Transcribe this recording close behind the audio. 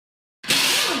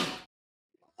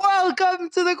Welcome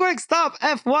to the Quick Stop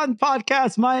F1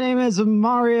 podcast. My name is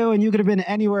Mario, and you could have been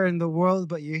anywhere in the world,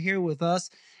 but you're here with us,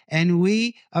 and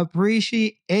we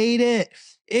appreciate it.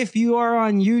 If you are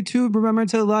on YouTube, remember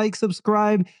to like,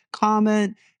 subscribe,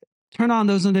 comment, turn on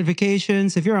those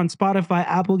notifications. If you're on Spotify,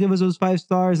 Apple, give us those 5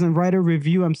 stars and write a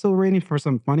review. I'm still waiting for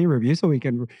some funny reviews so we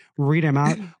can read them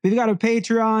out. We've got a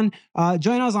Patreon.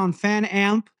 Join us on Fan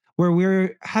Amp, where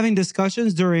we're having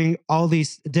discussions during all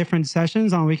these different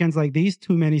sessions on weekends like these,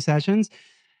 too many sessions,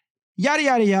 yada,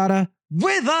 yada, yada.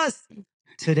 With us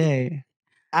today,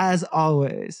 as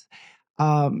always,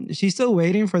 she's still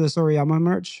waiting for the Soriyama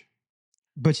merch,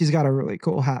 but she's got a really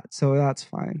cool hat, so that's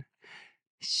fine.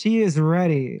 She is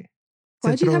ready to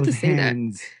Why'd you throw have to say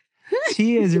hands. that?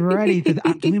 She is ready to...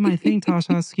 I'm doing my thing,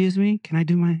 Tasha. Excuse me. Can I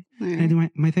do my thing real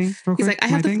quick? He's like, I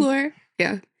have the floor.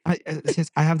 Yeah. I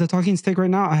have the talking stick right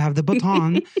now. I have the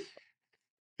baton.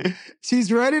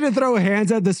 She's ready to throw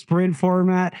hands at the sprint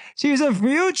format. She's a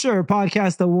future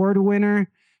podcast award winner.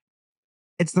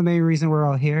 It's the main reason we're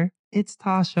all here. It's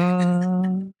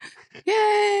Tasha.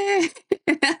 Yay!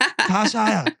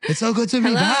 Tasha, it's so good to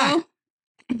be back.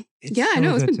 Yeah, I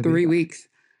know. It's been 3 weeks.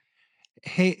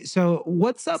 Hey, so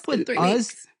what's up with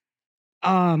us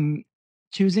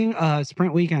choosing a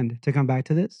sprint weekend to come back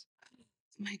to this?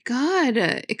 My God,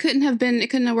 it couldn't have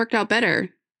worked out better.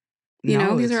 You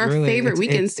know, these are our favorite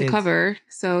weekends to cover.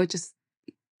 So it's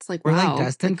like, we're wow. Like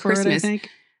destined like for Christmas. It, I think.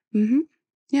 Mm-hmm.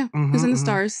 Yeah. Who's in the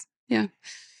stars? Yeah.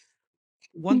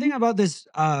 One thing about this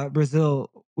Brazil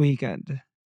weekend.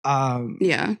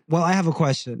 Yeah. Well, I have a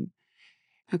question.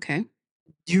 Okay.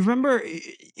 Do you remember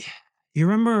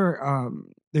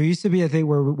there used to be a thing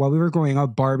where while we were growing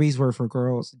up, Barbies were for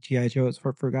girls, G.I. Joes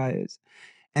were for guys.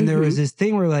 And there was this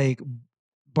thing where like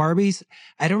Barbies,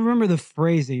 I don't remember the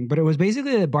phrasing, but it was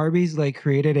basically that Barbies like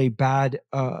created a bad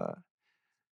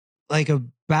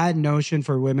notion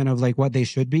for women of like what they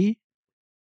should be.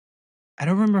 I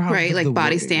don't remember how like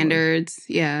body standards. Was.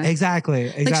 Yeah, exactly.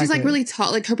 Like she's like really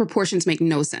tall. Like her proportions make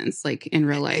no sense. Like in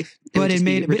real life, but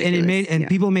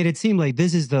people made it seem like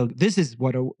this is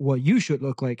what you should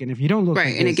look like, and if you don't look right,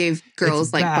 like and this, it gave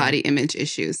girls like bad. body image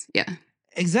issues. Yeah,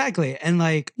 exactly. And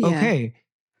like, okay,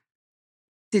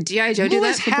 did G.I. Joe do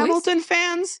that? For Hamilton boys?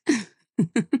 Fans,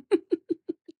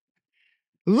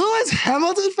 Lewis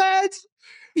Hamilton fans.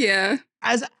 Yeah,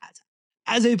 as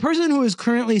a person who is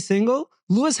currently single,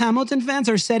 Lewis Hamilton fans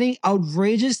are setting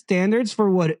outrageous standards for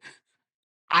what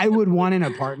I would want in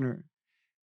a partner.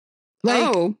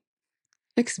 Like,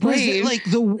 explain. Like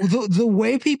the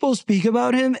way people speak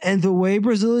about him and the way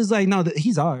Brazil is like, no,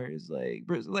 he's ours. Like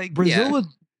Brazil would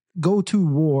go to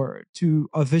war to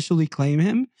officially claim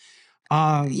him.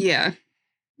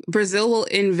 Brazil will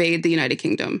invade the United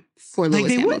Kingdom for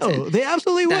Lewis Hamilton. Will. They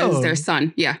absolutely will. That is their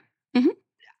son. Yeah. Mm-hmm.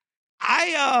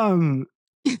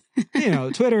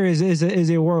 Twitter is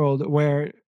a world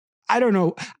where I don't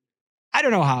know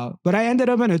how, but I ended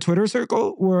up in a Twitter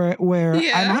circle where I'm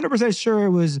 100% sure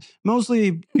it was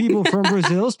mostly people from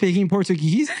Brazil speaking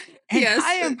Portuguese. And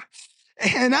yes.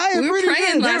 We were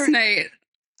praying last night.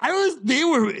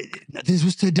 This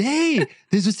was today.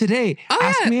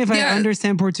 Ask me if I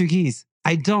understand Portuguese.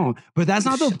 I don't, but that's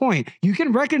not the point. You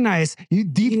can recognize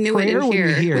deep prayer when you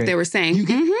hear what they were saying.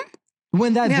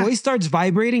 When that voice starts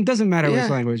vibrating, doesn't matter which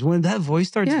language. When that voice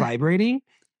starts vibrating,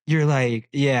 you're like,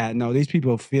 yeah, no, these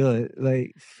people feel it.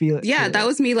 Like, feel it. Yeah, that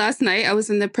was me last night. I was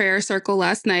in the prayer circle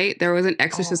last night. There was an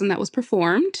exorcism that was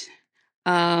performed.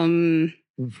 There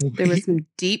was some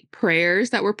deep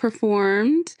prayers that were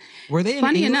performed. Were they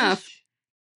funny in English? enough?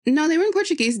 No, they were in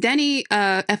Portuguese. Denny,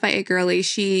 FIA girly,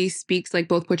 she speaks like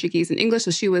both Portuguese and English.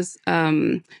 So she was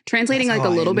translating like a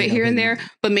little bit here and there,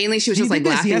 but mainly she was just like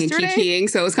laughing and kikiing.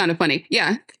 So it was kind of funny.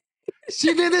 Yeah.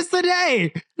 She did this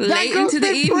today. Late into the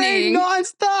evening.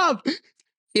 Nonstop.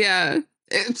 Yeah.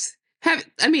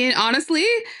 Honestly,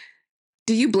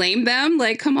 do you blame them?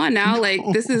 Like, come on now. No. Like,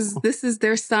 this is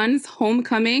their son's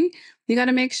homecoming. You got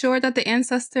to make sure that the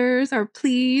ancestors are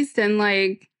pleased and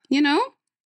like,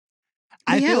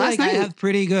 I feel like I have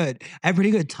pretty good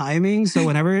timing. So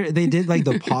whenever they did like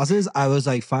the pauses, I was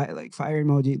like fire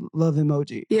emoji, love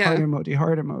emoji,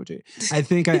 heart emoji. I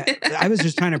think I was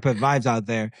just trying to put vibes out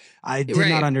there. I did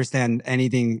not understand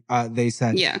anything they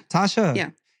said. Yeah.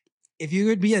 Tasha, if you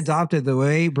could be adopted the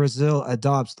way Brazil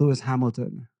adopts Lewis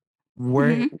Hamilton,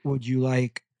 where would you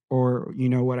like, or you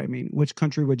know what I mean? Which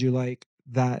country would you like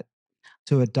that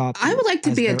to adopt? I would like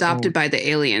to be adopted by the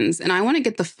aliens, and I want to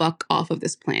get the fuck off of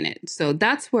this planet. So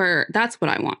that's what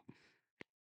I want.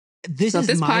 This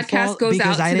podcast goes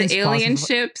out to the alien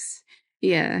ships.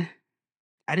 Yeah.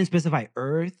 I didn't specify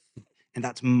Earth, and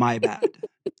that's my bad.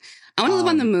 I want to live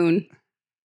on the moon.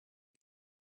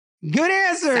 Good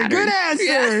answer. Saturn. Good answer.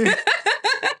 Yeah.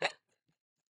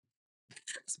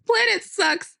 This planet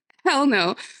sucks. Hell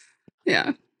no.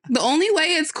 Yeah. The only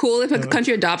way it's cool if a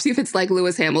country adopts you if it's like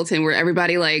Lewis Hamilton, where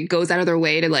everybody like goes out of their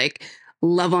way to like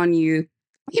love on you,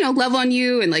 love on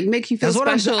you and like make you feel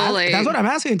special. That's what I'm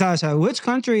asking, Tasha. Which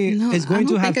country is going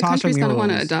to have Tasha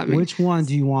murals? Adopt me. Which one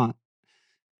do you want?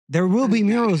 There will be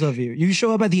murals of you. You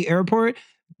show up at the airport,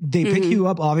 they pick you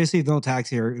up. Obviously, no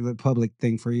taxi or the public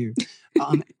thing for you.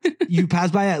 You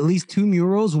pass by at least 2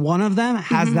 murals. One of them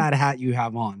has that hat you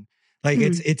have on. Like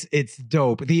it's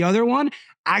dope. The other one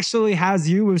actually has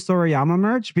you with Sorayama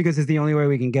merch because it's the only way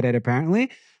we can get it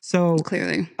apparently. So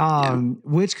clearly,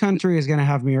 which country is gonna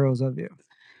have murals of you?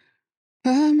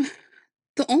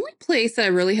 The only place that I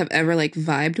really have ever like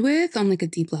vibed with on like a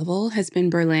deep level has been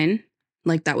Berlin.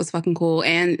 Like that was fucking cool,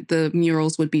 and the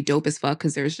murals would be dope as fuck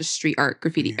because there's just street art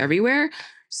graffiti everywhere.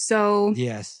 So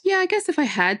yes, I guess if I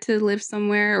had to live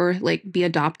somewhere or like be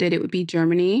adopted, it would be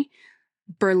Germany.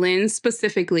 Berlin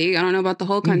specifically. I don't know about the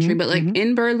whole country, but like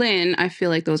in Berlin, I feel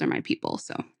like those are my people.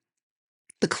 So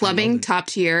the clubbing, top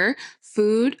tier,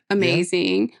 food,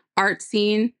 amazing, art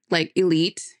scene, like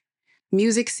elite,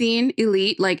 music scene,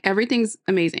 elite, like everything's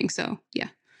amazing. So yeah.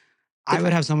 I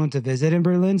would have someone to visit in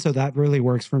Berlin, so that really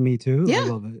works for me too. Yeah. I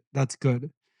love it. That's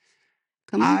good.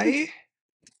 Come on.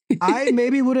 I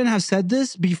maybe wouldn't have said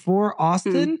this before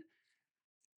Austin.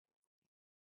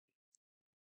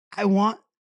 I want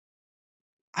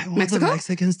the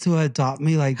Mexicans to adopt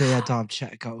me like they adopt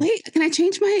Checo. Wait, can I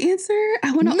change my answer?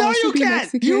 I want to. No, you can't.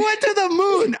 Mexican. You went to the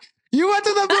moon. You went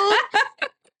to the moon.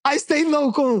 I stayed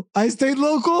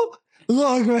local.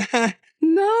 Look, man.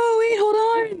 No, wait, hold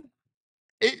on.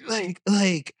 It,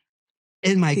 like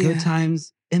in my good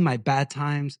times, in my bad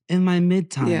times, in my mid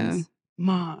times.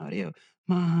 Mario.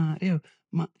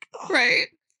 Right.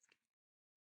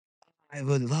 I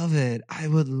would love it.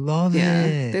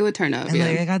 it. They would turn up. And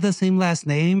like I got the same last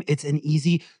name. It's an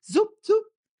easy zoop.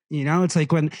 It's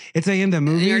like when it's like in the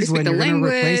movies when you're gonna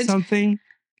replace something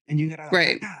and you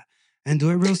gotta and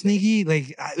do it real sneaky.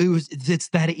 Like it's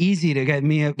that easy to get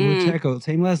me with Checo.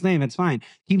 Same last name. It's fine.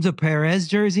 Teams of Perez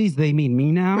jerseys, they mean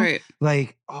me now. Right.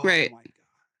 Like, oh my God.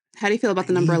 How do you feel about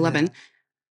the number 11?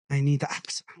 I need that. I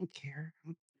don't care.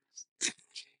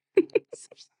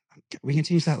 We can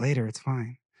change that later. It's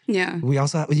fine. Yeah. We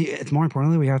also, it's more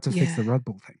importantly, we have to fix the Red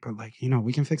Bull thing. But like,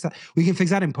 we can fix that. We can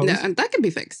fix that in post. Yeah, that can be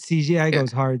fixed. CGI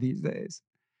goes hard these days.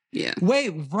 Yeah.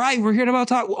 Wait, right. We're here to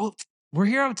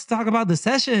talk about the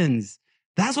sessions.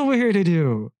 That's what we're here to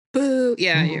do. Boo.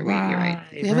 Yeah, you're right.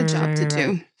 We have a job to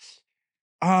do.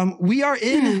 We are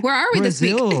in where are we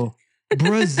Brazil, this week?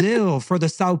 Brazil for the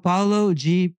Sao Paulo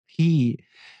GP.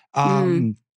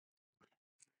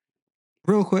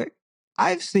 Real quick,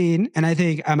 I've seen, and I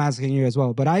think I'm asking you as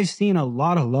well, but I've seen a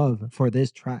lot of love for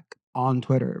this track on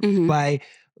Twitter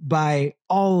by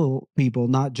all people,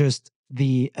 not just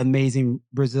the amazing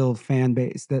Brazil fan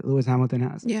base that Lewis Hamilton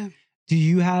has. Yeah. Do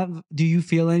you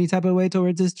feel any type of way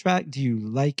towards this track? Do you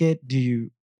like it? Do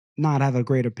you not have a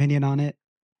great opinion on it?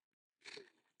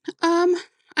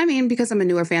 I mean, because I'm a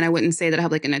newer fan, I wouldn't say that I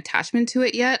have like an attachment to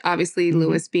it yet. Obviously,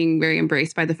 Lewis being very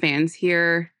embraced by the fans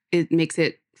here, it makes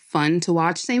it fun to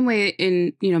watch. Same way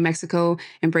in, Mexico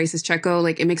embraces Checo.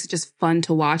 Like it makes it just fun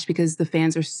to watch because the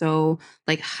fans are so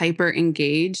like hyper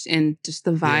engaged and just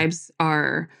the vibes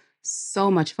are so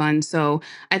much fun. So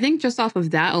I think just off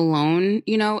of that alone,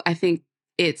 I think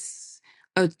it's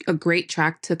a great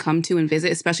track to come to and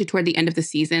visit, especially toward the end of the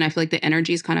season. I feel like the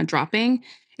energy is kind of dropping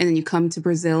and then you come to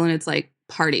Brazil and it's like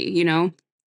party,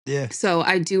 Yeah. So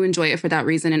I do enjoy it for that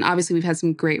reason. And obviously we've had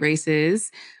some great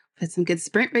races. We've had some good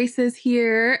sprint races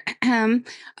here. Not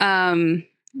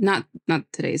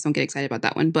today's. Don't get excited about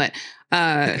that one. But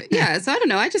yeah, so I don't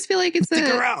know. I just feel like it's stick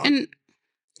around. And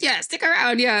stick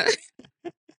around. Yeah.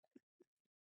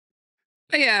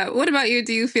 But yeah, what about you?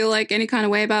 Do you feel like any kind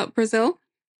of way about Brazil?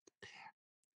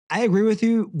 I agree with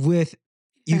you.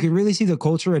 You can really see the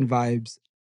culture and vibes.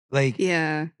 Like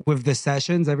with the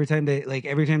sessions, every time they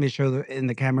show in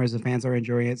the cameras, the fans are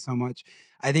enjoying it so much.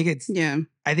 I think it's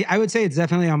I would say it's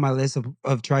definitely on my list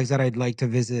of tracks that I'd like to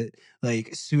visit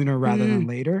like sooner rather than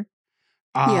later.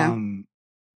 It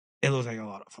looks like a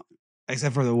lot of fun,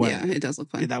 except for the weather. Yeah, it does look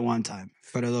fun that one time,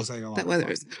 but it looks like a lot. That weather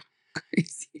is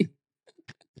crazy.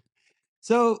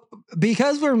 So,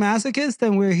 because we're masochists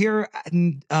and we're here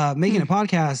making a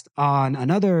podcast on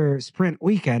another sprint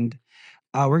weekend,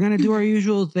 we're going to do our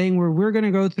usual thing where we're going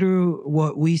to go through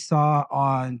what we saw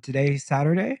on today's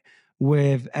Saturday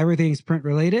with everything sprint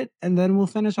related. And then we'll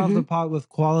finish off the pod with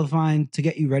qualifying to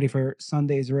get you ready for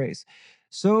Sunday's race.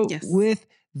 So with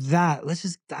that, let's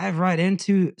just dive right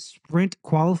into sprint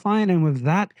qualifying. And with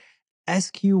that,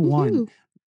 SQ1. Woo-hoo.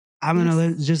 I'm Yes.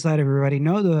 going to just let everybody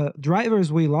know the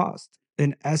drivers we lost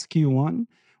in SQ1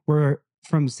 were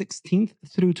from 16th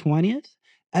through 20th.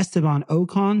 Esteban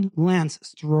Ocon, Lance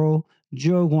Stroll,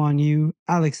 Zhou Guanyu,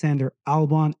 Alexander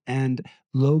Albon, and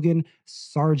Logan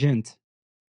Sargent.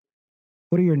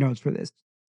 What are your notes for this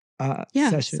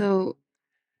session? So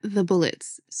the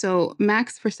bullets. So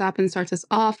Max Verstappen starts us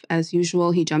off as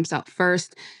usual. He jumps out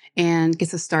first and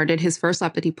gets us started. His first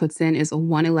lap that he puts in is a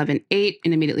 1:11.8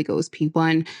 and immediately goes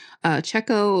P1.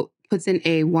 Checo puts in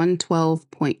a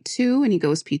 1:12.2 and he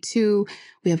goes P2.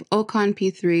 We have Ocon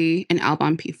P3 and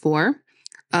Albon P4.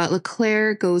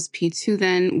 Leclerc goes P2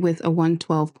 then with a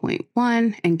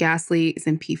 1:12.1 and Gasly is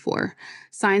in P4.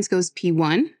 Sainz goes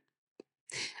P1.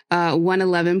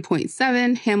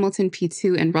 1:11.7, Hamilton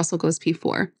P2, and Russell goes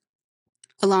P4.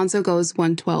 Alonso goes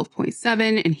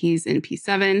 1:12.7 and he's in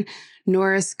P7.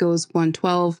 Norris goes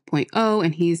 1:12.0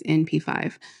 and he's in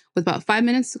P5. With about 5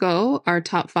 minutes to go, our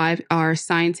top 5 are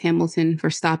Sainz, Hamilton,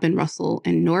 Verstappen, Russell,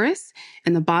 and Norris.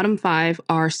 And the bottom 5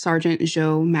 are Sargent,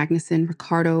 Zhou, Magnussen,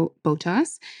 Ricciardo,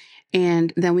 Bottas.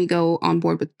 And then we go on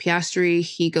board with Piastri.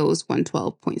 He goes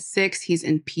 1:12.6. He's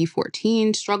in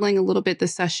P14, struggling a little bit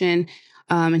this session.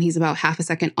 And he's about half a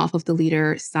second off of the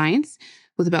leader, Sainz.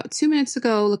 With about 2 minutes to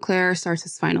go, Leclerc starts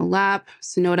his final lap.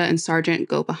 Tsunoda and Sargent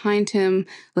go behind him.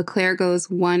 Leclerc goes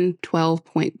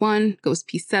 1:12.1, goes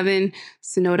P7.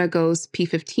 Tsunoda goes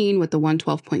P15 with the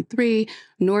 1:12.3.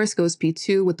 Norris goes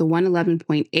P2 with the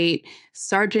 1:11.8.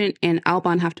 Sargent and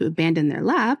Albon have to abandon their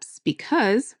laps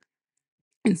because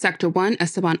in Sector 1,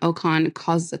 Esteban Ocon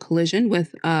causes a collision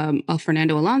with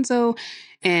Fernando Alonso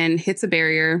and hits a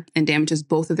barrier and damages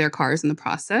both of their cars in the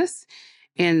process.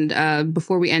 And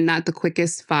before we end that, the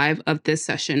quickest 5 of this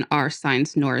session are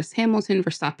Sainz, Norris, Hamilton,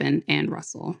 Verstappen, and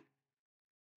Russell.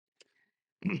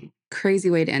 Crazy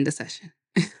way to end the session.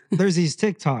 There's these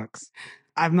TikToks.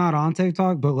 I'm not on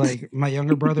TikTok, but like my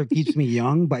younger brother keeps me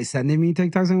young by sending me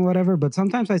TikToks and whatever, but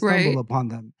sometimes I stumble upon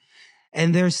them.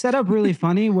 And they're set up really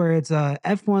funny where it's a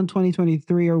F1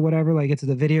 2023 or whatever, like it's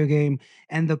the video game.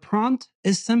 And the prompt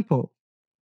is simple.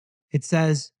 It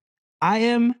says, I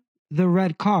am the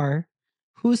red car.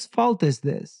 Whose fault is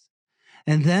this?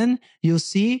 And then you'll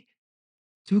see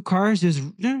 2 cars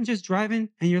just driving,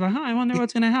 and you're like, I wonder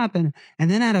what's going to happen.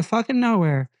 And then out of fucking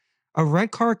nowhere, a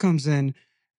red car comes in,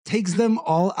 takes them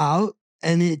all out.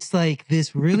 And it's like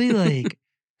this really like,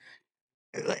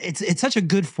 it's such a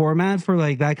good format for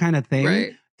like that kind of thing.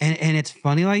 Right. And it's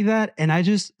funny like that. And I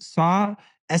just saw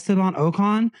Esteban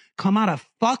Ocon come out of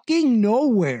fucking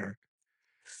nowhere,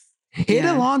 hit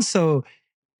Alonso,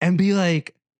 and be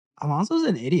like, Alonso's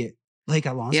an idiot. Like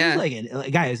Alonso's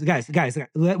like guys,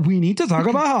 we need to talk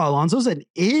about how Alonso's an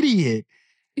idiot.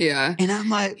 Yeah. And I'm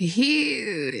like,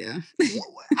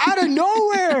 out of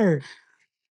nowhere.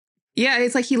 Yeah,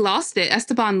 it's like he lost it.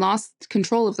 Esteban lost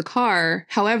control of the car.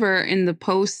 However, in the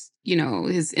post,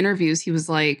 his interviews, he was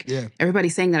like,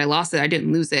 everybody's saying that I lost it. I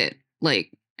didn't lose it.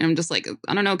 Like, and I'm just like,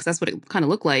 I don't know, because that's what it kind of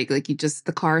looked like. Like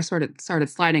the car started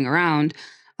sliding around.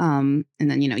 And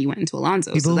then, you went into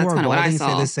Alonso. People so that's kind of what I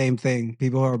saw. Say the same thing.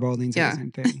 People who are balding say the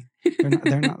same thing.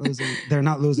 They're not losing. They're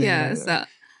not losing. Yeah. So I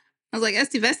was like,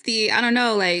 Esti Vesti, I don't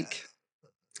know. Like,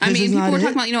 I mean, people were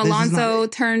talking about, Alonso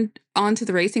turned onto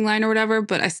the racing line or whatever,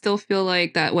 but I still feel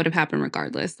like that would have happened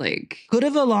regardless. Like, could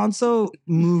have Alonso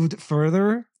moved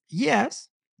further? Yes.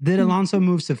 Did Alonso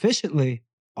move sufficiently?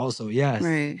 Also, yes.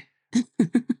 Right.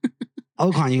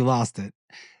 Ocon, you lost it.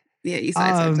 Yeah, you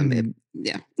sideswiped him, babe.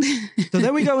 Yeah. So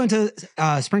then we go into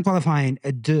spring qualifying,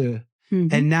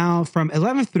 and now from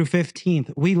 11th through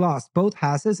 15th, we lost both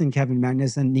Hasses and Kevin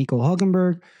Magnussen, Nico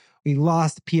Hulkenberg. We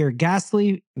lost Pierre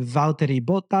Gasly, Valtteri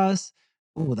Bottas.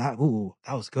 That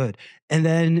was good. And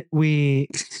then we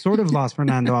sort of lost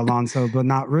Fernando Alonso, but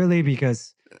not really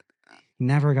because he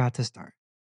never got to start.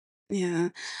 Yeah.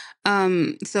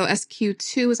 So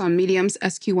SQ2 is on mediums.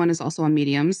 SQ1 is also on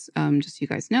mediums, just so you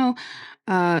guys know.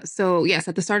 So yes,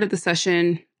 at the start of the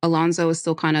session, Alonso is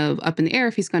still kind of up in the air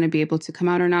if he's going to be able to come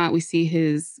out or not. We see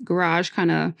his garage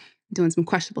kind of doing some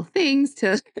questionable things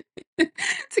to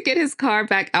to get his car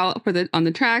back out on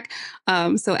the track.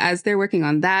 So as they're working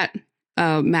on that,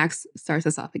 Max starts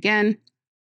us off again.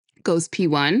 Goes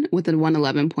P1 with a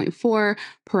 1:11.4,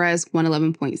 Perez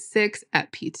 1:11.6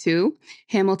 at P2.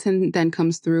 Hamilton then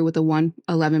comes through with a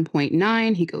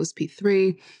 1:11.9. He goes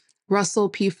P3. Russell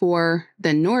P4,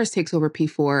 then Norris takes over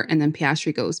P4, and then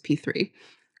Piastri goes P3.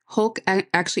 Hulk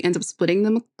actually ends up splitting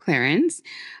the McLarens.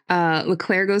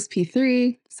 Leclerc goes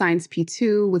P3, Sainz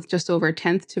P2 with just over a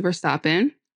tenth to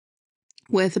Verstappen.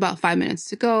 With about 5 minutes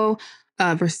to go,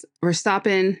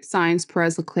 Verstappen, Sainz,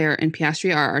 Perez, Leclerc, and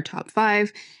Piastri are our top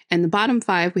 5. And the bottom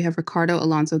 5, we have Ricciardo,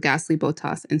 Alonso, Gasly,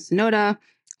 Bottas, and Tsunoda.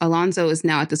 Alonso is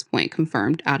now at this point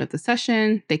confirmed out of the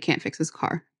session. They can't fix his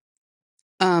car.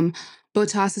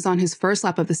 Bottas is on his first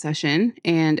lap of the session.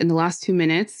 And in the last 2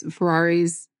 minutes,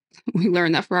 we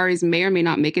learned that Ferraris may or may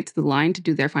not make it to the line to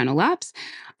do their final laps.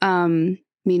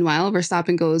 Meanwhile,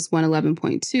 Verstappen goes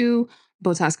 111.2.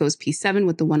 Bottas goes P7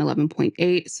 with the 111.8.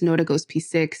 Tsunoda goes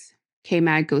P6.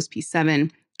 K-Mag goes P7,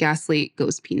 Gasly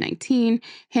goes P19,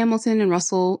 Hamilton and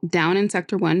Russell down in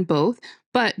Sector 1 both,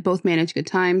 but both manage good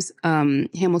times.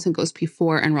 Hamilton goes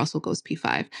P4 and Russell goes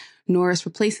P5. Norris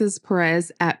replaces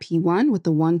Perez at P1 with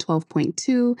the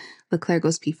 112.2, Leclerc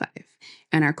goes P5.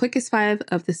 And our quickest 5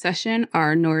 of the session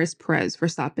are Norris, Perez,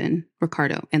 Verstappen,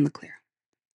 Ricciardo, and Leclerc.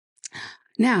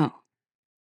 Now,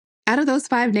 out of those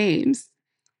 5 names,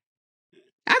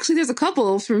 actually there's a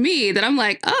couple for me that I'm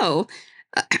like, oh,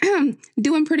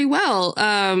 doing pretty well.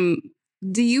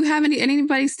 Do you have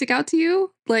anybody stick out to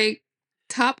you? Like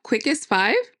top quickest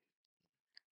 5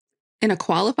 in a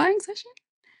qualifying session?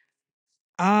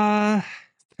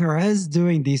 Perez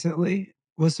doing decently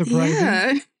was surprising.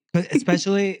 Yeah. But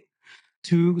especially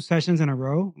 2 sessions in a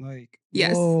row. Like,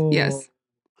 yes. Whoa. Yes.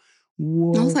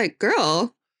 Whoa. I was like,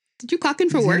 girl, did you clock in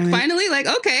for work finally? Like,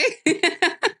 okay.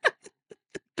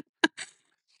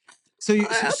 So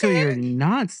you're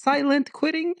not silent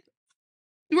quitting?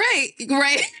 Right.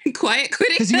 Quiet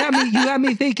quitting. Because you had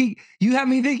me thinking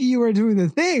you were doing the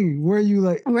thing where you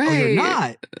like, right. Oh, you're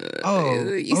not. Oh,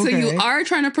 okay. So you are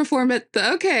trying to perform at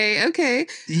the okay.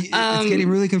 It's getting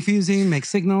really confusing.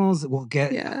 Mixed signals. We'll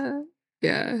get. Yeah.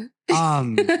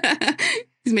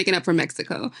 He's making up for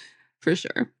Mexico for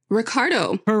sure.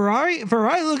 Ricciardo. Ferrari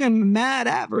looking mad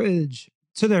average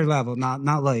to their level, not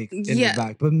like in the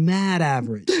back, but mad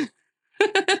average.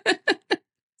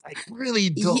 Like really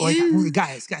don't like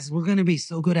guys, we're gonna be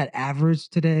so good at average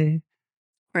today.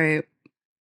 Right.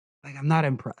 Like I'm not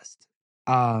impressed.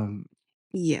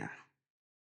 Yeah.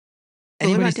 Anybody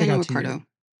what about Daniel Ricciardo?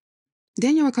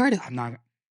 Daniel Ricciardo. I'm not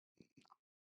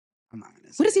gonna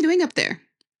say. What is he doing up there?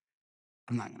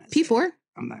 I'm not gonna P4? Say.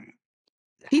 I'm not gonna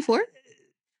P4?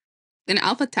 In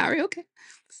AlphaTauri, okay.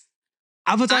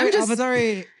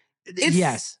 AlphaTauri.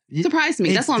 Yes. Surprised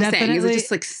me. That's what I'm saying. It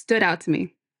just like stood out to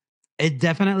me. It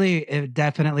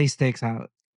definitely sticks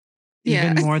out.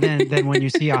 Even more than when you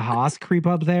see a Haas creep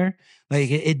up there.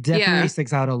 Like it definitely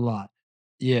sticks out a lot.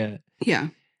 Yeah. Yeah.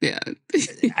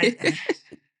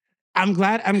 I'm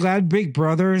glad Big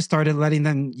Brother started letting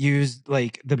them use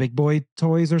like the big boy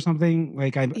toys or something.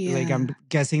 Like I'm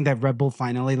guessing that Red Bull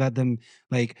finally let them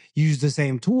like use the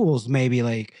same tools. Maybe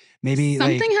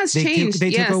something has changed.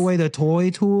 They took away the toy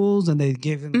tools and they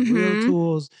gave them the real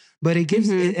tools. But it gives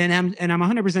and I'm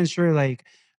 100% sure like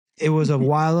it was a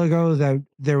while ago that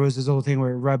there was this whole thing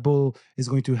where Red Bull is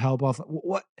going to help off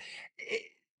what.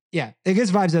 It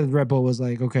gets vibes that Red Bull was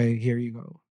like, okay, here you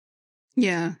go.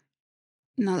 Yeah.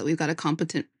 Now that we've got a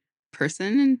competent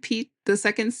person in the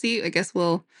second seat, I guess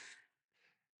we'll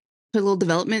put a little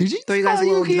development. Did you throw you guys a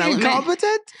little development?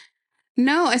 Incompetent?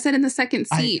 No, I said in the second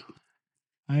seat.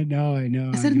 I know.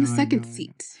 I said in the second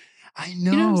seat. I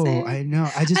know. You know I know.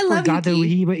 I just forgot that he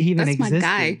even That's existed. My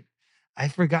guy. I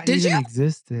forgot he even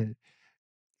existed.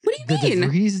 What do you mean? The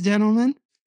DeVries gentleman?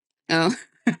 Oh,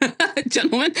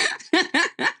 gentleman.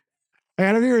 I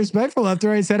gotta be respectful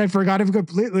after I said I forgot him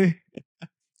completely.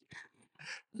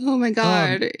 Oh my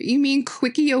God. You mean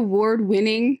Quickie Award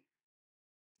winning?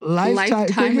 Lifetime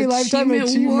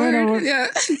Achievement Award? Yeah.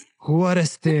 What a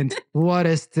stint.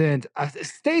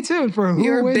 Stay tuned for who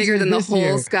You're wins bigger than the whole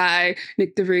year. sky,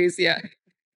 Nick DeVries. Yeah.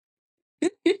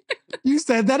 You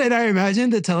said that and I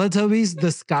imagined the Teletubbies,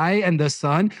 the sky and the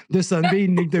sun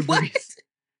being Nick DeVries.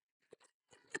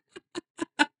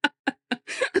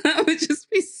 That would just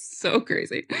be so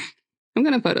crazy. I'm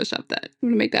going to Photoshop that. I'm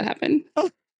going to make that happen.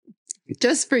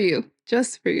 Just for you.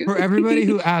 For everybody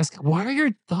who asks, why are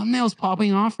your thumbnails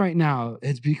popping off right now?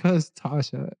 It's because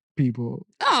Tasha, people.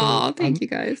 Oh, thank you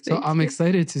guys. So I'm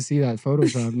excited to see that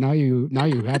Photoshop. Now you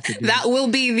have to do that. Will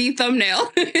be the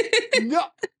thumbnail. No.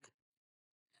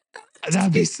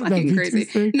 That'd be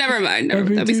crazy. Never mind.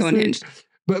 That'd be so unhinged.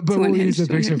 But we'll use the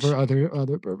picture for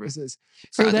other purposes.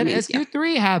 So then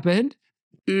SQ3 happened.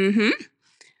 Mm-hmm.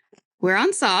 We're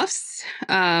on softs.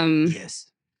 Yes.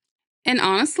 And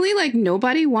honestly, like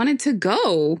nobody wanted to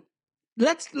go.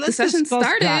 Let's the session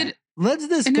started. That. Let's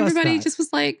discuss and everybody that. just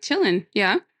was like chilling.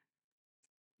 Yeah.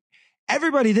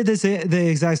 Everybody did the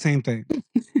exact same thing.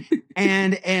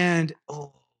 and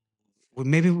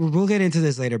maybe we'll get into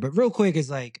this later, but real quick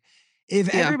is like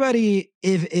if everybody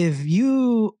if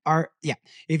you are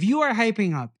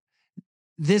hyping up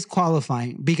this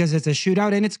qualifying, because it's a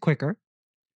shootout and it's quicker.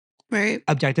 Right.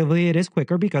 Objectively, it is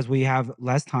quicker because we have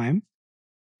less time.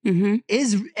 Mm-hmm.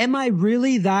 Am I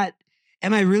really that,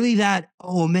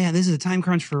 oh man, this is a time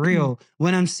crunch for real,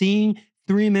 when I'm seeing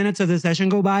 3 minutes of the session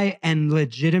go by and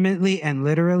legitimately and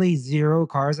literally 0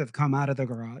 cars have come out of the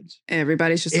garage?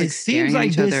 Everybody's just like staring at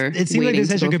each other. It seems like this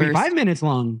session could be 5 minutes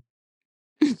long.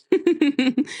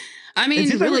 I mean, it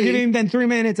seems really, like we're giving them 3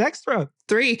 minutes extra.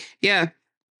 3, yeah.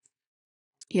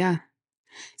 Yeah.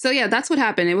 So yeah, that's what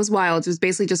happened. It was wild. It was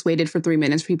basically just waited for 3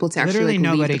 minutes for people to actually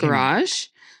like leave the garage.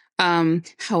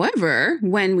 However,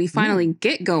 when we finally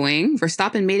get going,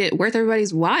 Verstappen made it worth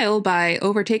everybody's while by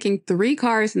overtaking 3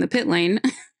 cars in the pit lane.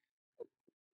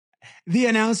 The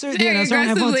announcer on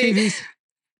F1 TV.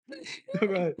 Oh,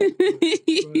 go ahead.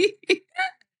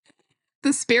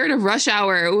 The spirit of rush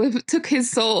hour took his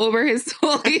soul over his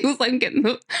soul. He was like, getting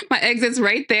my exit's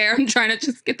right there. I'm trying to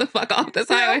just get the fuck off this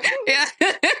highway. Yeah.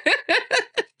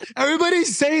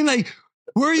 Everybody's saying like,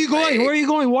 where are you going? Where are you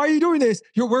going? Why are you doing this?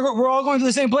 We're all going to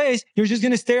the same place. You're just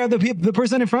going to stare at the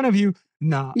person in front of you.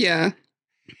 Nah. Yeah.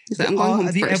 So I'm going home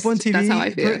the first. F1 TV, that's how I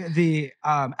feel. The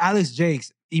Alex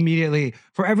Jakes immediately,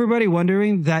 for everybody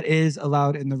wondering, that is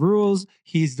allowed in the rules.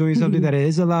 He's doing something that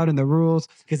is allowed in the rules,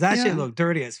 because that shit looked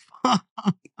dirty as fuck.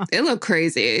 It looked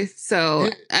crazy. So,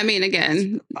 I mean,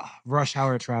 again, rush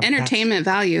hour traffic. Entertainment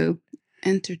value.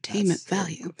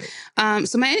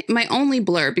 So my only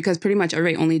blur, because pretty much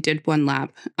everybody only did 1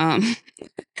 lap,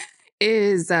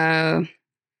 is Piastri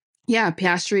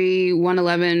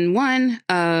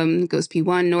 111.1 goes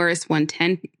P1, Norris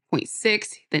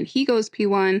 110.6, then he goes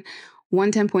P1,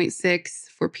 110.6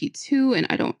 for P2, and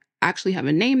I don't actually have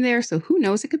a name there, so who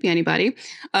knows? It could be anybody.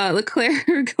 Leclerc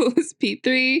goes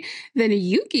P3, then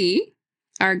Yuki,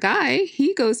 our guy,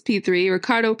 he goes P3,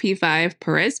 Ricardo P5,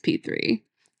 Perez P3,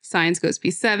 Sainz goes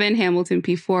P7, Hamilton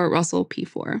P4, Russell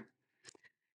P4.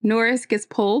 Norris gets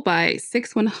pole by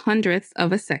 6/100ths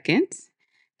of a second.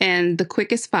 And the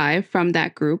quickest 5 from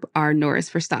that group are Norris,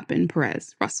 Verstappen,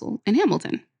 Perez, Russell, and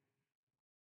Hamilton.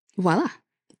 Voila.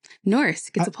 Norris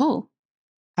gets a pole.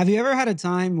 Have you ever had a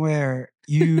time where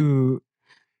you...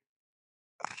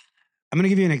 I'm going to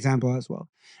give you an example as well.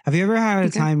 Have you ever had a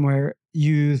time where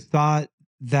you thought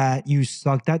that you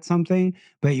sucked at something,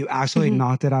 but you actually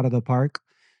knocked it out of the park?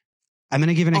 I'm going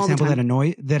to give an example that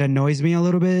annoys me a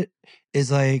little bit.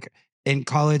 Is like in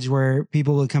college where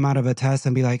people would come out of a test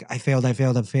and be like, I failed,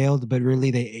 but really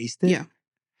they aced it. Yeah.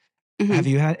 Have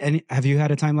you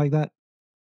had a time like that?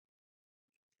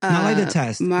 Not like the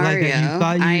test. Mario, like that you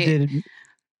thought you did.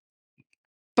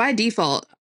 By default,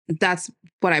 that's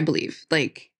what I believe.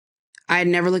 Like, I'd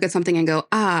never look at something and go,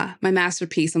 my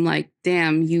masterpiece. I'm like,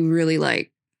 damn, you really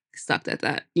like sucked at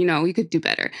that. You know, you could do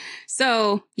better.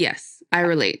 So yes, I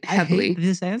relate heavily. I hate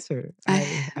this answer. I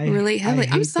relate heavily.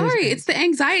 I'm sorry. It's the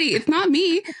anxiety. It's not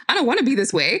me. I don't want to be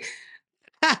this way.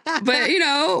 But you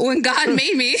know, when God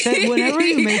made me, whenever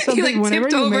you make something, just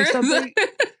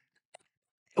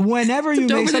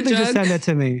send it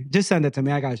to me. Just send it to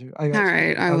me. I got you. All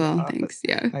right, I will. Thanks.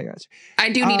 Yeah, I got you. I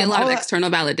do need a lot of external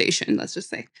validation. Let's just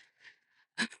say.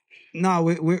 No,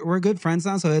 we're good friends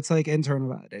now, so it's like internal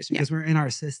validation because we're in our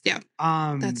system.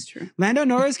 Yeah, that's true. Lando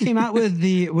Norris came out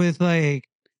with like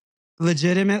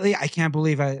legitimately, I can't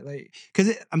believe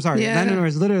because I'm sorry, Lando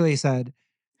Norris literally said,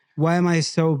 "Why am I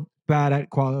so bad at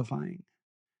qualifying?"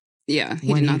 Yeah,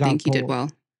 he did not think he did well.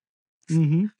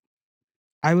 Mm-hmm.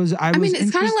 I was mean,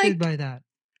 it's kind of like by that.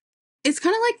 It's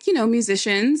kind of like, you know,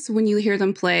 musicians, when you hear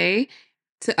them play,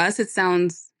 to us it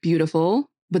sounds beautiful,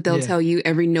 but they'll tell you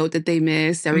every note that they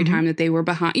missed, every time that they were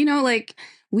behind. You know, like,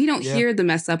 we don't hear the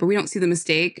mess up or we don't see the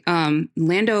mistake.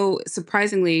 Lando,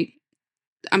 surprisingly,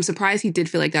 I'm surprised he did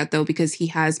feel like that, though, because he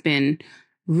has been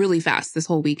really fast this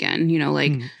whole weekend. You know,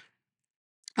 like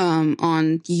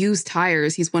on used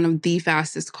tires, he's one of the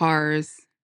fastest cars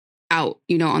out,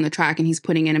 you know, on the track, and he's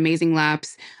putting in amazing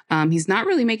laps. He's not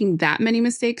really making that many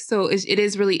mistakes. So it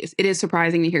is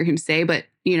surprising to hear him say, but,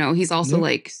 you know, he's also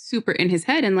like super in his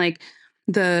head, and like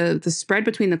the spread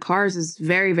between the cars is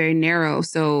very, very narrow.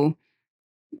 So,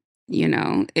 you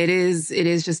know, it is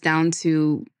just down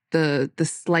to the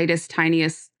slightest,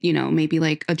 tiniest, you know, maybe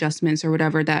like adjustments or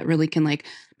whatever that really can like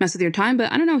mess with your time.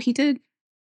 But I don't know, he did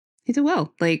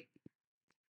well. Like,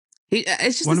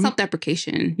 it's just a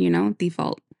self-deprecation, you know,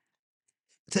 default.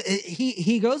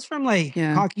 He goes from like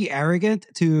cocky, arrogant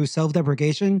to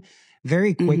self-deprecation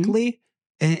very quickly,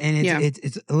 and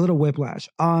it's a little whiplash.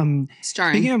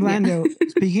 Speaking of Lando,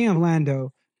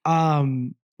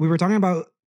 we were talking about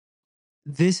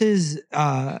this is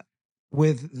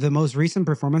with the most recent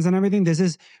performance and everything. This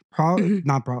is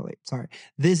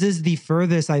this is the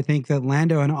furthest I think that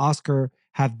Lando and Oscar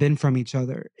have been from each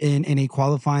other in a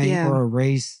qualifying or a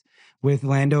race, with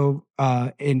Lando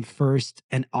in first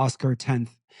and Oscar 10th.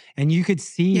 And you could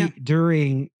see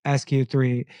during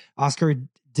SQ3, Oscar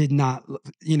did not,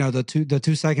 the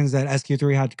 2 seconds that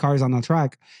SQ3 had cars on the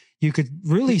track, you could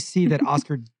really see that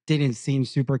Oscar didn't seem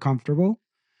super comfortable.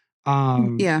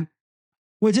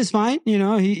 Which is fine.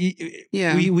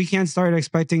 We can't start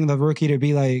expecting the rookie to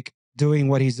be like doing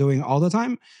what he's doing all the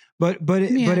time. But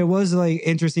it was like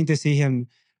interesting to see him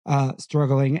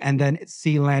struggling, and then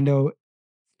see Lando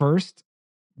first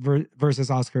versus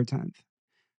Oscar 10th.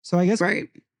 So I guess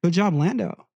good job,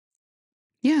 Lando.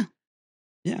 Yeah.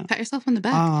 Pat yourself on the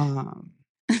back.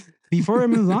 Before I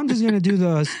move on, I'm just going to do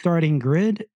the starting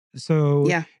grid. So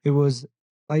it was,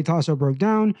 like Tasha broke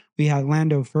down, we had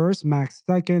Lando first, Max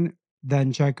second,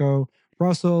 then Checo,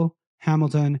 Russell,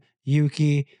 Hamilton,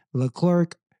 Yuki,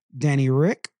 Leclerc, Danny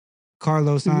Rick,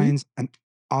 Carlos Sainz, and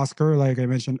Oscar, like I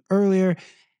mentioned earlier.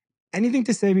 Anything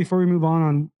to say before we move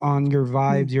on your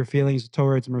vibes, your feelings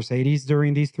towards Mercedes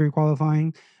during these three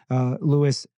qualifying?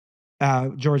 Lewis,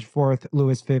 George fourth,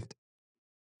 Lewis fifth.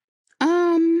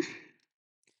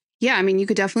 Yeah, I mean, you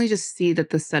could definitely just see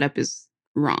that the setup is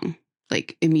wrong.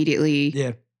 Like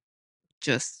immediately,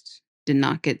 just did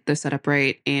not get the setup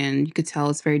right, and you could tell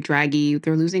it's very draggy.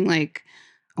 They're losing like,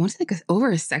 I want to say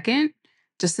over a second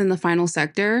just in the final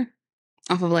sector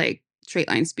off of like straight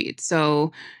line speed.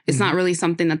 So it's not really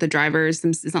something that the drivers,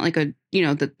 it's not like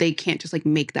that they can't just like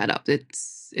make that up.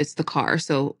 It's the car.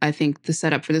 So I think the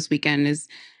setup for this weekend is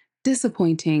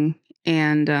disappointing.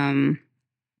 And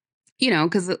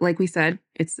because like we said,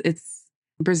 it's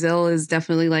Brazil is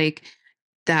definitely like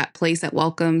that place that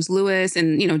welcomes Lewis,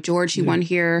 and George, he won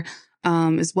here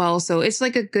as well. So it's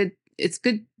like it's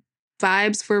good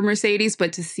vibes for Mercedes,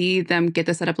 but to see them get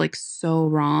the setup like so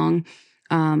wrong,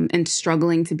 and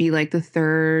struggling to be like the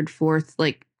third, fourth,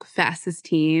 like fastest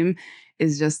team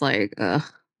is just like,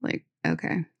 like,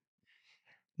 okay.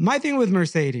 My thing with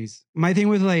Mercedes,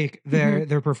 with like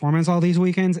their performance all these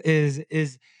weekends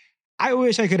is I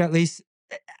wish I could at least,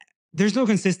 there's no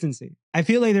consistency. I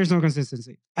feel like there's no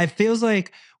consistency. It feels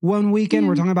like one weekend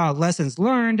we're talking about lessons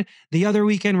learned. The other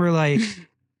weekend we're like,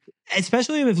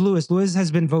 especially with Lewis. Lewis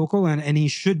has been vocal, and he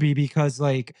should be, because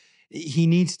like he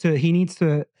needs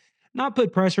to not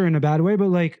put pressure in a bad way, but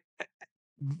like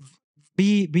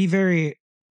be very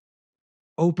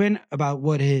open about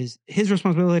what his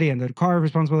responsibility and the car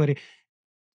responsibility.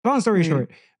 Long story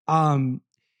short,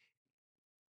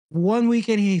 one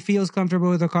weekend he feels comfortable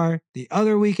with the car, the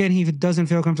other weekend he doesn't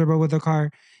feel comfortable with the car.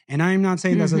 And I'm not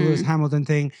saying that's a Lewis Hamilton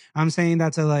thing. I'm saying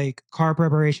that's a like car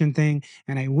preparation thing.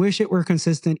 And I wish it were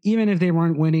consistent, even if they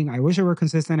weren't winning. I wish it were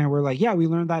consistent, and we're like, yeah, we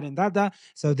learned that and that.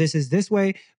 So this is this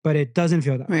way, but it doesn't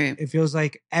feel that way. It feels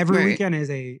like every weekend is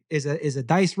a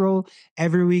dice roll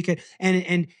every weekend.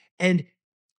 And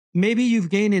maybe you've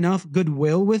gained enough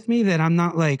goodwill with me that I'm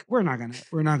not like, we're gonna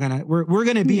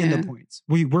be in the points.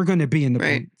 We're gonna be in the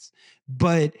points.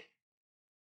 But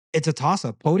it's a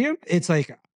toss-up. Podium, it's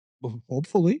like,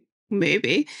 hopefully.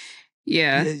 Maybe.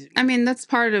 Yeah. I mean, that's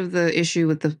part of the issue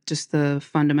with the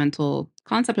fundamental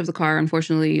concept of the car.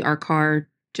 Unfortunately, our car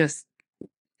just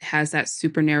has that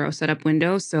super narrow setup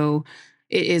window. So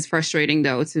it is frustrating,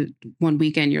 though. It's one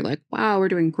weekend you're like, wow, we're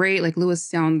doing great. Like Lewis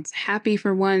sounds happy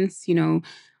for once,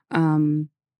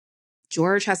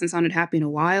 George hasn't sounded happy in a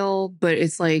while, but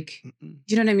it's like,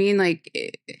 you know what I mean? Like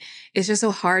it's just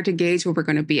so hard to gauge where we're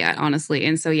going to be at, honestly.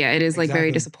 And so, yeah, it is like very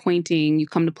disappointing. You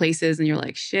come to places and you're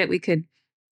like, shit, we could,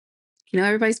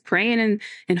 everybody's praying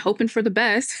and hoping for the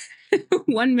best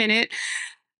 1 minute.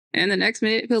 And the next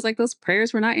minute it feels like those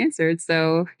prayers were not answered.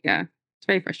 So yeah, it's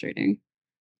very frustrating.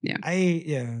 Yeah.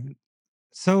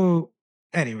 So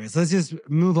anyways, let's just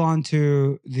move on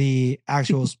to the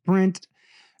actual sprint.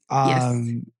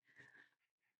 Yes.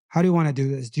 How do you want to do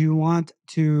this? Do you want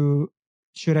to,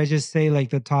 should I just say like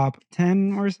the top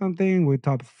 10 or something with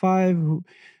top 5?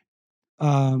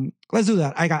 Let's do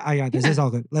that. I got this. It's all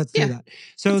good. Let's do that.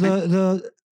 So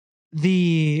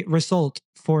the result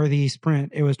for the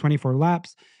sprint, it was 24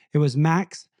 laps. It was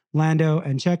Max, Lando,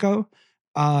 and Checo,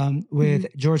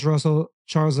 with George Russell,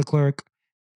 Charles Leclerc,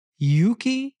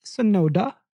 Yuki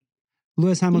Tsunoda,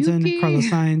 Lewis Hamilton, Carlos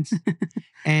Sainz,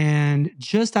 and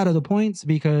just out of the points,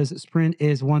 because sprint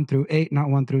is 1 through 8, not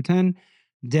 1 through 10,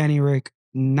 Danny Rick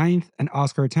 9th and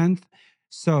Oscar 10th.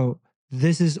 So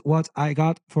this is what I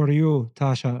got for you,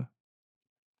 Tasha.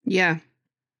 Yeah.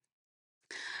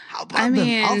 How about them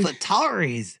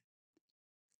AlphaTauris?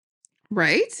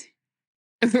 Right?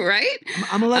 Right?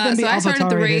 I'm gonna let them be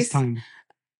AlphaTauri this time.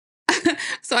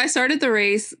 So I started the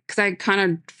race because I kind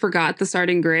of forgot the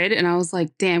starting grid, and I was like,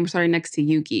 damn, we're starting next to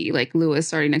Yuki. Like Lewis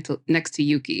starting next to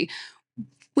Yuki,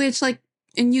 which like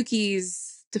in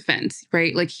Yuki's defense,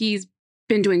 right? Like he's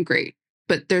been doing great,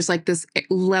 but there's like this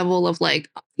level of like,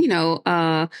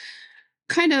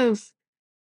 kind of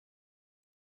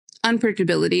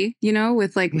unpredictability,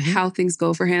 with like how things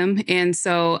go for him. And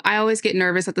so I always get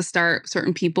nervous at the start.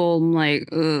 Certain people, I'm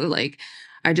like,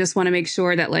 I just want to make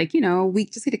sure that like, we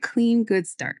just get a clean, good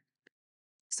start.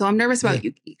 So I'm nervous about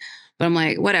Yuki, but I'm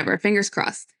like, whatever, fingers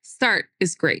crossed. Start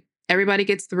is great. Everybody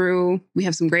gets through. We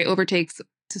have some great overtakes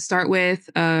to start with.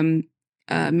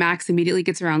 Max immediately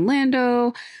gets around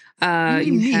Lando.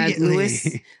 You had Lewis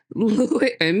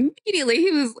immediately.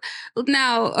 He was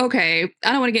now, okay,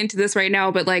 I don't want to get into this right now,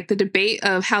 but like the debate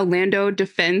of how Lando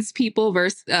defends people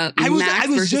versus Max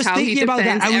versus how he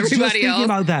defends everybody else.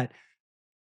 About that.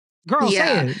 Girl,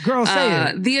 say it. Girl,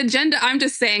 say it. The agenda, I'm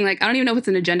just saying, like, I don't even know if it's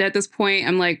an agenda at this point.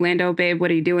 I'm like, Lando, babe,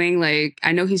 what are you doing? Like,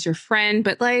 I know he's your friend,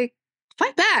 but like,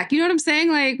 fight back. You know what I'm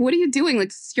saying? Like, what are you doing? Like,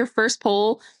 this is your first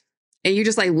poll, and you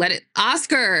just like let it.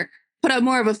 Oscar, put up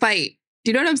more of a fight.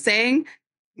 Do you know what I'm saying?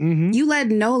 Mm-hmm. You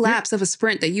led no laps of a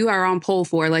sprint that you are on pole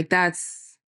for. Like,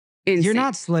 that's insane. You're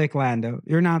not slick, Lando.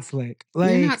 You're not slick.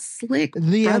 Like, you're not slick,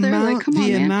 brother. Like, come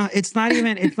on, man. It's not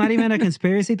even a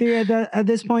conspiracy theory at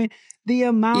this point. The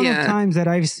amount of times that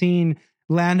I've seen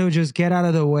Lando just get out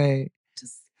of the way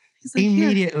he's like,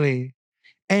 immediately.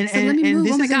 And let me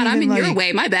move. Oh my God, I'm in your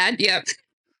way. My bad. Yep.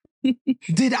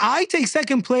 Did I take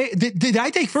second place? Did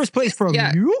I take first place from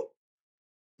you?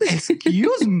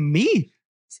 Excuse me.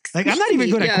 Like, I'm not even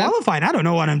good at qualifying. I don't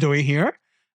know what I'm doing here.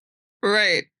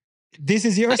 Right. This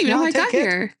is yours. I don't even know how I got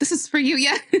here. This is for you.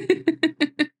 Yeah.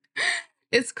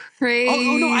 It's crazy.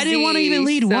 Oh, no, I didn't want to even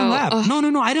lead one lap.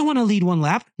 No, I didn't want to lead one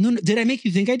lap. No, did I make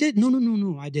you think I did?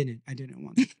 No, I didn't. I didn't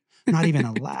want to. Not even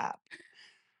a lap.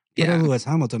 But Lewis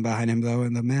Hamilton behind him, though,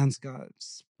 and the man's got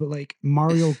like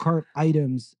Mario Kart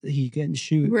items he can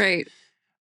shoot. Right.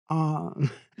 So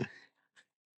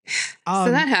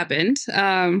that happened.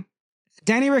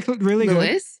 Danny Rick looked really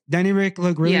good. Danny Rick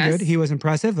looked really good. He was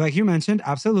impressive, like you mentioned.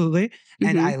 Absolutely. Mm-hmm.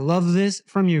 And I love this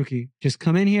from Yuki. Just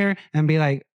come in here and be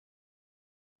like,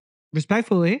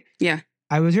 respectfully. Yeah.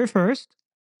 I was here first.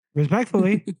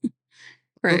 Respectfully.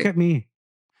 Right. Look at me.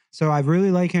 So I really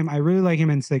like him. I really like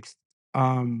him in sixth.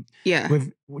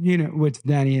 With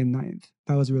Danny in ninth.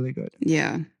 That was really good.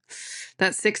 Yeah.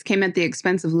 That sixth came at the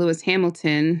expense of Lewis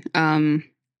Hamilton.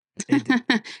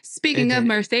 Speaking of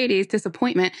Mercedes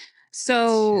disappointment.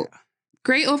 So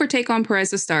great overtake on Perez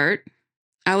to start.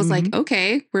 I was like,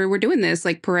 okay, we're doing this.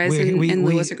 Like Perez and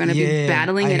Lewis are going to be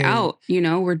battling it out.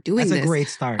 We're doing this. That's a great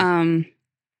start.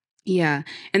 Yeah.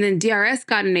 And then DRS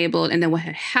got enabled. And then what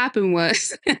had happened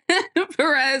was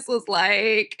Perez was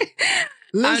like,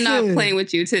 I'm not playing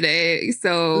with you today.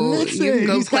 So you can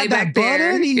go play back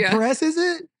there. He presses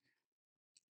it.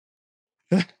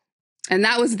 And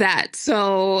that was that.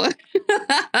 So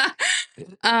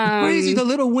crazy. The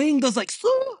little wing does like,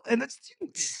 and that's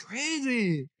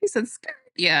crazy. He said,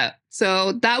 yeah.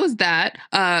 So that was that.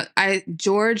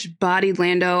 George bodied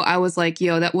Lando. I was like,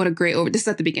 yo, what a great this is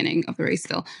at the beginning of the race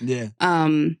still. Yeah.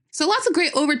 So lots of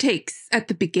great overtakes at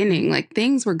the beginning. Like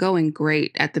things were going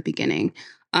great at the beginning.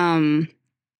 And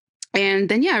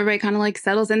then, everybody kind of like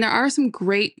settles in. There are some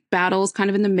great battles kind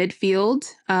of in the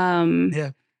midfield.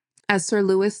 As Sir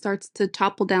Lewis starts to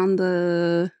topple down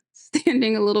the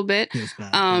standing a little bit.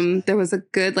 There was a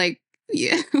good,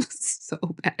 it was so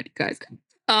bad, you guys.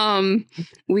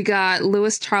 We got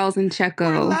Lewis, Charles, and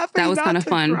Checo. That was kind of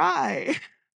fun. Cry.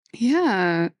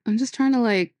 Yeah. I'm just trying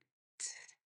to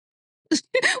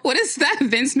what is that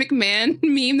Vince McMahon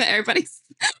meme that everybody's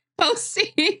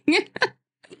posting?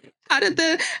 How did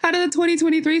the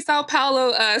 2023 Sao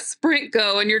Paulo sprint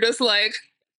go? And you're just like,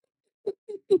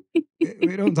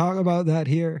 we don't talk about that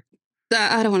here.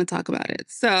 I don't want to talk about it.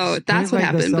 So that's what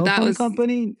happened. But that was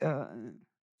company.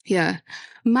 Yeah,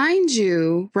 mind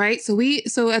you, right?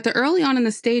 So at the early on in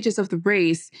the stages of the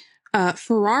race,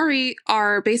 Ferrari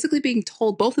are basically being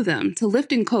told, both of them, to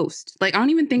lift and coast. Like I don't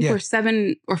even think we're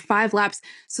 7 or 5 laps.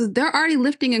 So they're already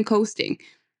lifting and coasting.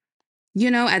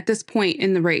 At this point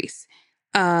in the race.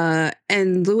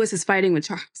 And Lewis is fighting with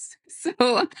Charles.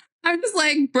 So I'm just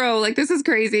like, bro, like, this is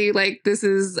crazy. Like,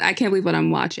 I can't believe what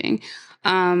I'm watching.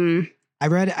 I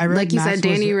read like you Max said,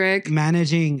 Danny Rick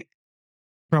managing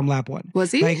from lap 1.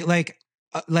 Was he? Like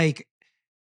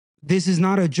this is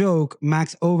not a joke.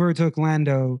 Max overtook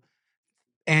Lando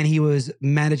and he was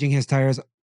managing his tires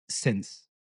since.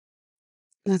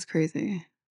 That's crazy.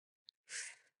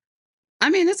 I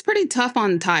mean, it's pretty tough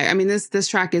on tire. I mean, this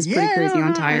track is pretty crazy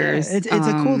on tires. Yeah. It's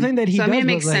a cool thing that he does. I mean, it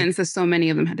makes sense that so many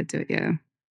of them had to do it. Yeah.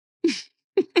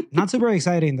 Not super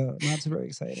exciting though. Not super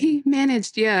exciting. He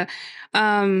managed, yeah.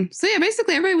 So yeah,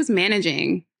 basically everybody was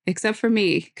managing except for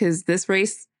me because this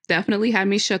race definitely had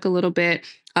me shook a little bit.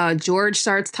 George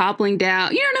starts toppling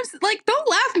down. You know what I'm saying? Like, don't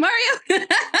laugh, Mario.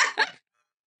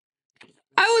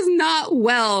 I was not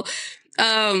well.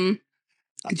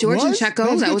 George and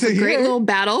Checo, that was a great little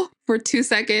battle for 2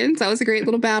 seconds. That was a great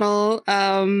little battle.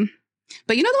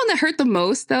 But you know the one that hurt the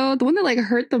most, though? The one that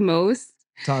hurt the most?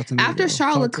 Talk to me, after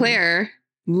Charles Leclerc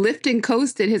lift and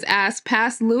coasted his ass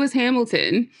past Lewis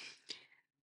Hamilton,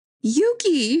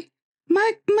 Yuki,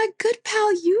 my good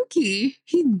pal Yuki,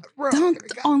 he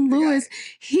dunked on Lewis.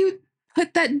 He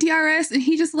put that DRS and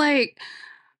he just Lewis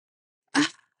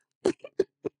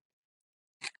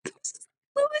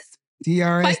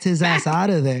DRS'd his ass out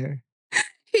of there.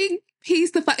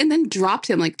 He's the and then dropped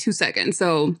him 2 seconds.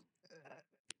 So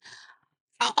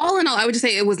all in all, I would just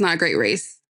say it was not a great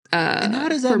race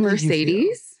for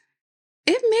Mercedes.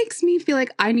 It makes me feel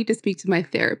like I need to speak to my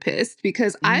therapist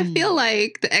because I feel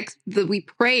like we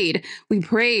prayed.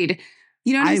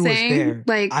 You know what I'm saying?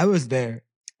 I was there.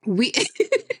 We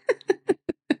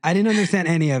I didn't understand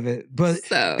any of it, but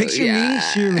picture me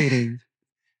cheerleading.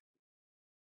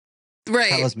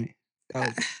 Right. That was me.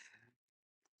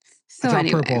 So I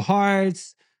anyway. Purple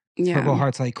hearts. Yeah. Purple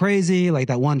hearts like crazy. Like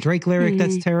that one Drake lyric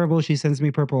that's terrible. She sends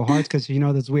me purple hearts because she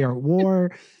knows we are at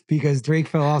war because Drake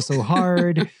fell off so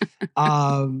hard.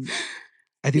 I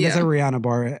think that's a Rihanna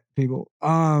bar, people.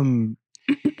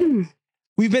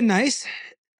 We've been nice.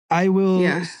 I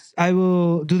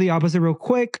will do the opposite real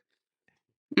quick.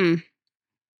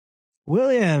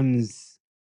 Williams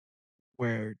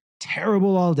were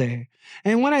terrible all day.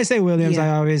 And when I say Williams, I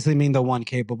obviously mean the one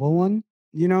capable one.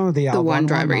 You know, the one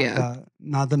driver,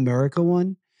 not the miracle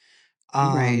one.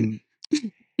 Right.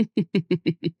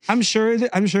 I'm sure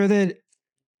that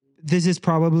this is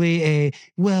probably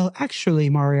actually,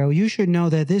 Mario, you should know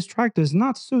that this track does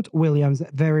not suit Williams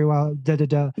very well.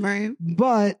 Right.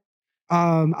 But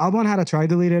Albon had a try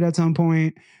deleted at some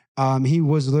point. He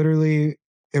was literally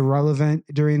irrelevant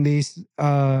during these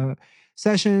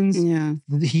sessions. Yeah.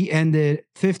 He ended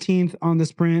 15th on the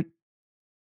sprint.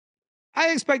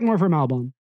 I expect more from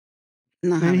Albon.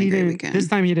 And he didn't. This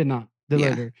time he did not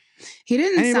deliver. Yeah. He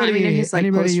didn't sound in his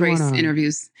post-race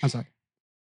interviews. I'm sorry.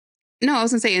 No, I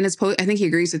was gonna say in his post. I think he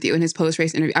agrees with you in his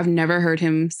post-race interview. I've never heard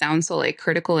him sound so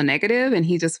critical and negative, and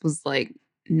he just was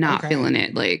not feeling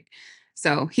it.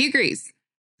 So he agrees.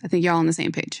 I think y'all on the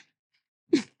same page.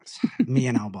 Me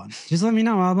and Albon. Just let me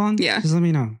know, Albon. Yeah. Just let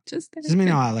me know. Just let me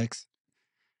know, Alex.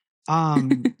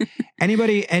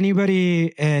 Anybody,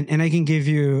 and I can give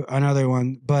you another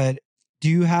one, but do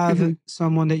you have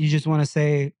someone that you just want to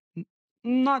say,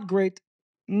 not great,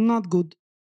 not good?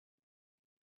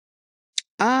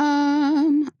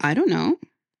 I don't know.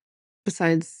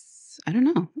 Besides, I don't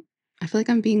know. I feel like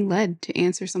I'm being led to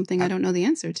answer something I don't know the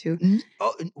answer to.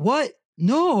 What?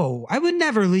 No, I would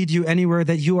never lead you anywhere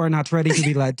that you are not ready to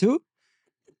be led to.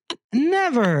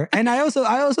 Never. And I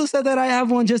also said that I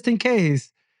have one just in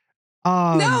case.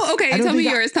 No, okay. Tell me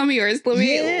yours. Let me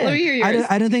hear yours.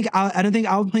 I don't think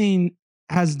Alpine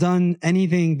has done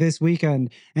anything this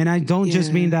weekend, and I don't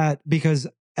just mean that because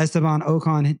Esteban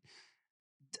Ocon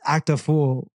act a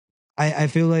fool. I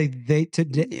feel like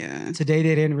today they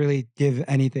didn't really give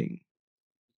anything.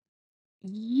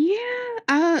 Yeah.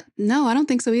 No, I don't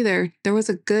think so either. There was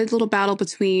a good little battle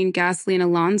between Gasly and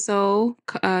Alonso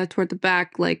toward the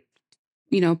back,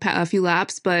 a few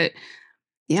laps, but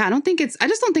yeah, I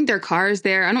just don't think their car is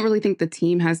there. I don't really think the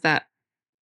team has that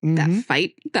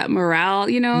fight, that morale,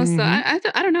 so I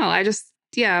don't know. I just,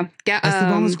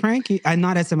 Esteban was cranky.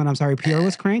 Not Esteban, I'm sorry. Pierre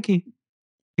was cranky.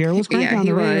 Pierre was cranky on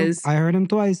the radio. I heard him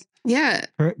twice. Yeah.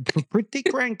 Pretty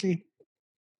cranky.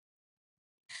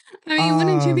 I mean,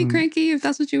 wouldn't you be cranky if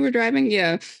that's what you were driving?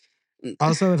 Yeah.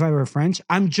 Also, if I were French,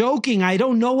 I'm joking. I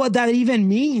don't know what that even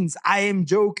means. I am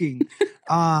joking.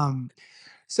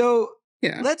 So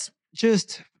let's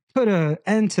just put an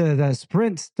end to the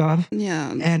sprint stuff.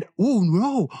 Yeah. And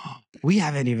no, we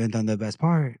haven't even done the best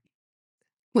part.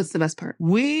 What's the best part?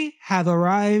 We have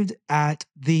arrived at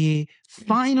the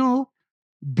final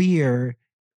beer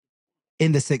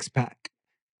in the 6-pack.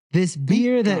 This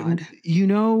beer that,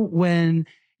 when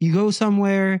you go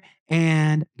somewhere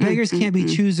and beggars can't be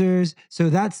choosers. So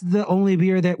that's the only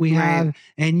beer that we have.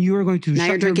 And you are going to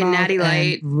shut your mouth Natty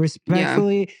Light. And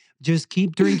respectfully just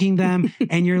keep drinking them.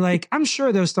 And you're like, I'm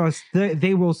sure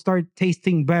they will start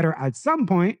tasting better at some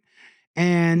point.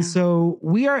 And so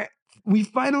we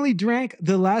finally drank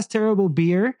the last terrible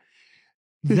beer.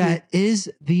 that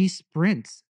is the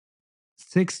sprints.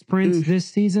 6 sprints this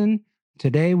season.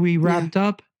 Today we wrapped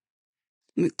up.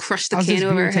 Crush the can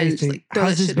over our head and just like throw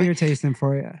How's that this shit beer away. tasting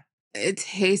for you? It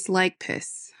tastes like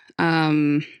piss.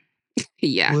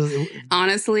 Yeah. Well,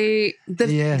 honestly,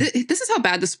 this is how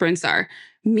bad the sprints are.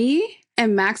 Me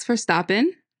and Max Verstappen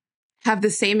have the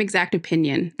same exact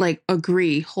opinion, like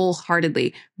agree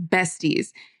wholeheartedly,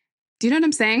 besties. Do you know what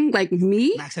I'm saying? Like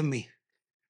me Max and me.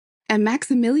 And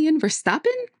Maximilian Verstappen?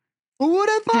 Who would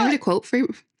have thought? Can I read a quote for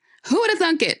you? Who would have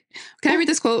thunk it? Can I read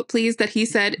this quote, please, that he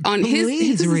said on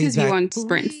his view on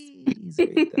sprints?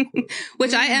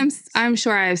 Which I'm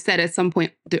sure I have said at some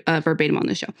point verbatim on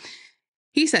the show.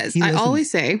 He says, I always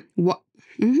say, what?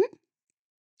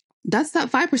 That's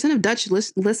that 5% of Dutch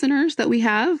listeners that we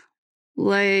have.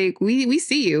 Like, we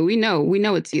see you. We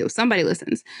know it's you. Somebody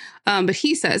listens. But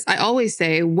he says, I always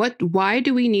say, why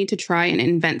do we need to try and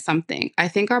invent something? I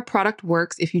think our product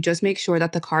works if you just make sure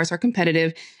that the cars are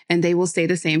competitive and they will stay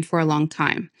the same for a long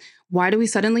time. Why do we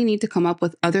suddenly need to come up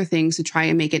with other things to try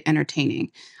and make it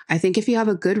entertaining? I think if you have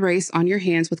a good race on your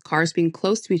hands with cars being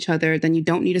close to each other, then you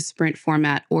don't need a sprint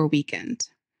format or weekend.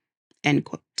 End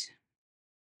quote.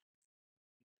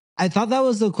 I thought that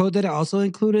was the quote that also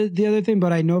included the other thing,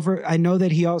 but I know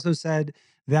that he also said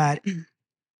that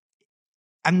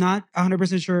I'm not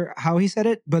 100% sure how he said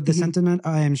it, but the sentiment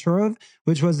I am sure of,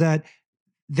 which was that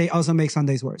they also make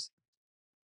Sundays worse.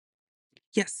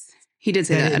 Yes, he did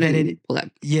say that. I didn't pull that.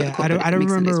 Yeah, I don't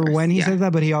remember when he said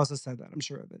that, but he also said that. I'm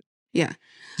sure of it. Yeah.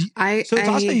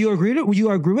 Tasha, you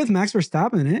agree with Max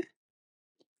Verstappen, eh?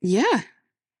 Yeah.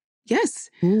 Yes.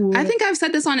 I think I've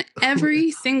said this on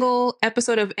every single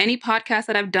episode of any podcast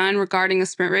that I've done regarding a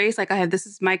sprint race. Like this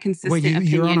is my consistent opinion.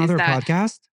 You're on other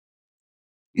podcasts?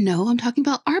 No, I'm talking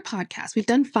about our podcast. We've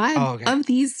done 5 of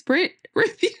these sprint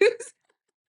reviews.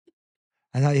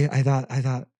 I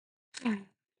thought.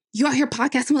 You out here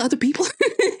podcasting with other people?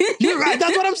 You're right.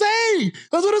 That's what I'm saying.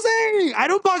 I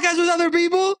don't podcast with other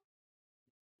people.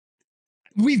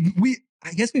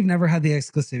 I guess we've never had the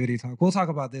exclusivity talk. We'll talk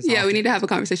about this. Yeah, we need to have a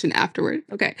conversation afterward.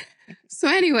 Okay. So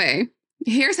anyway,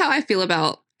 here's how I feel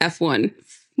about F1.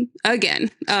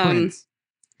 Again,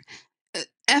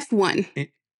 F1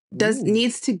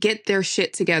 needs to get their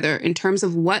shit together in terms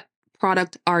of what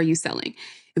product are you selling.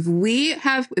 If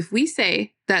we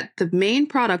say that the main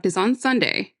product is on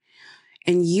Sunday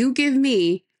and you give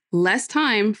me less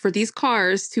time for these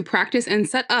cars to practice and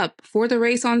set up for the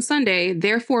race on Sunday,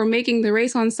 therefore making the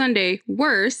race on Sunday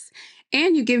worse,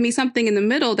 and you give me something in the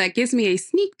middle that gives me a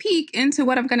sneak peek into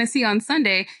what I'm going to see on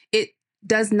Sunday, it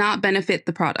does not benefit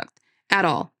the product at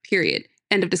all, period.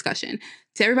 End of discussion.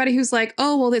 To everybody who's like,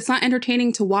 oh, well, it's not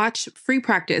entertaining to watch free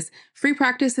practice. Free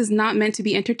practice is not meant to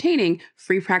be entertaining.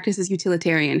 Free practice is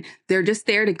utilitarian. They're just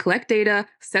there to collect data,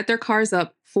 set their cars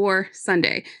up for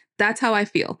Sunday. That's how I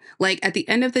feel. Like at the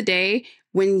end of the day,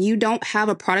 when you don't have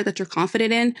a product that you're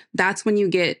confident in, that's when you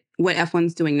get what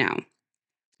F1's doing now.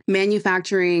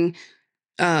 Manufacturing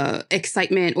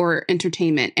excitement or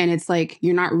entertainment. And it's like,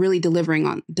 you're not really delivering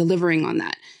on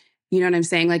that. You know what I'm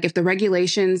saying? Like if the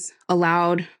regulations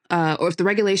allowed, or if the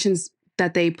regulations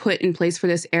that they put in place for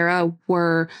this era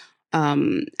were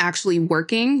actually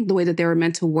working the way that they were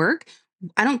meant to work,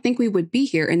 I don't think we would be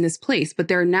here in this place. But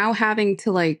they're now having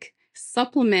to like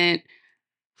supplement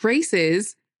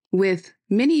races with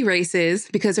mini races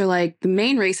because they're like, the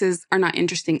main races are not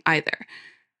interesting either.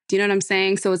 Do you know what I'm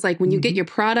saying? So it's like when you get your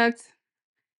product,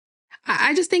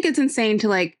 I just think it's insane to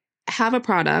like have a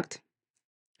product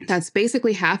that's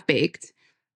basically half-baked,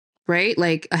 right?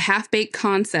 Like a half-baked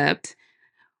concept,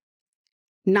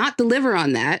 not deliver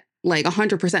on that, like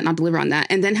 100% not deliver on that,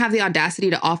 and then have the audacity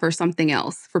to offer something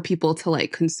else for people to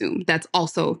like consume that's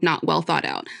also not well thought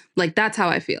out. Like that's how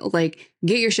I feel. Like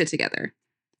get your shit together.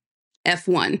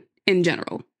 F1 in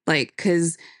general. Like,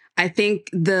 cause I think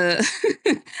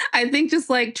I think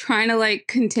just like trying to like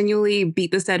continually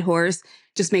beat this dead horse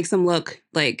just makes them look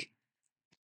like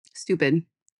stupid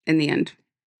in the end.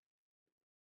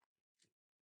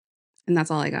 And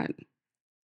that's all I got.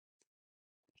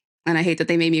 And I hate that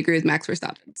they made me agree with Max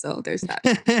Verstappen. So there's that.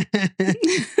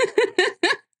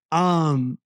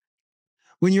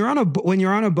 When you're on a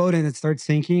boat and it starts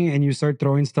sinking and you start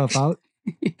throwing stuff out,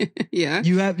 yeah,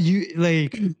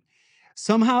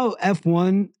 somehow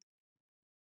F1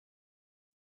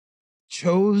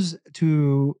 chose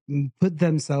to put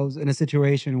themselves in a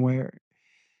situation where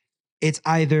it's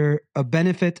either a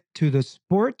benefit to the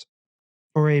sport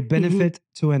or a benefit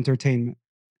to entertainment.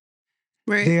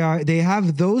 Right. They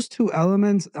have those two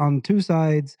elements on two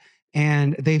sides,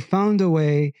 and they found a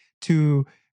way to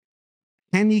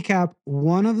handicap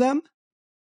one of them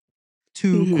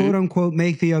to quote unquote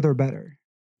make the other better.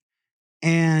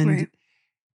 And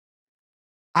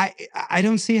I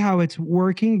don't see how it's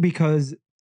working because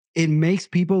it makes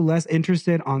people less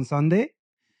interested on Sunday.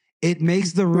 It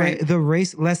makes the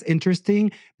race less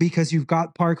interesting because you've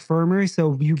got park firmer.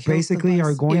 So you basically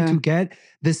are going to get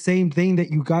the same thing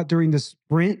that you got during the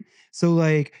sprint. So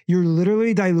like you're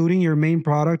literally diluting your main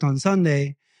product on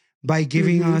Sunday by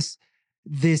giving us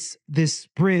this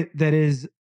sprint that is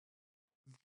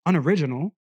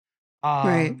unoriginal.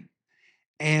 And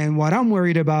what I'm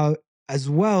worried about as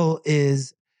well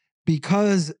is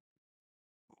because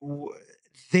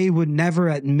they would never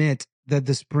admit that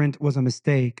the sprint was a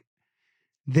mistake.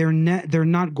 They're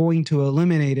not going to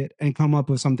eliminate it and come up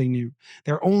with something new.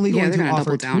 They're only going to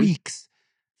offer tweaks.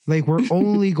 Like we're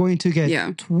only going to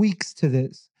get tweaks to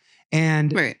this.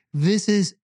 And this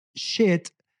is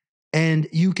shit. And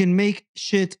you can make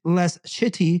shit less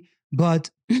shitty, but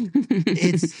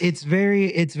it's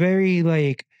very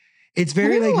like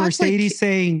Mercedes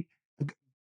saying,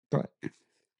 go ahead.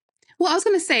 Well, I was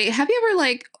going to say, have you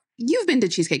ever you've been to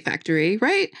Cheesecake Factory,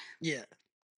 right? Yeah.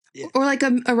 Or like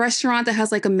a restaurant that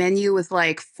has like a menu with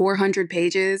like 400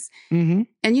 pages. And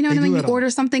you know what I mean? You order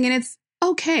something and it's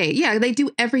okay. Yeah, they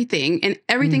do everything and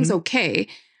everything's okay.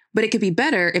 But it could be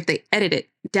better if they edit it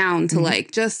down to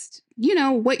like just,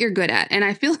 what you're good at. And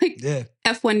I feel like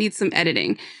F1 needs some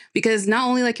editing because not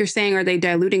only like you're saying, are they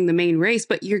diluting the main race,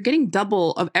 but you're getting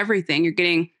double of everything. You're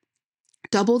getting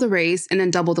double the race and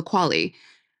then double the quali.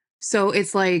 So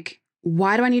it's like,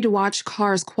 why do I need to watch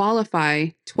cars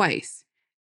qualify twice?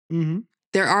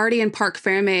 They're already in Parc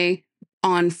Fermé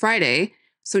on Friday,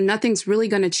 so nothing's really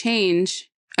going to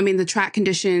change. I mean, the track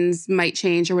conditions might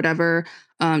change or whatever.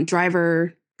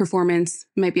 Driver performance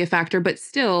might be a factor, but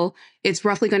still, it's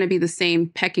roughly going to be the same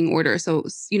pecking order. So,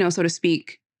 so to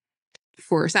speak,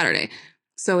 for Saturday.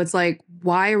 So it's like,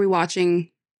 why are we watching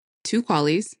 2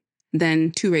 qualies,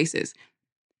 then 2 races?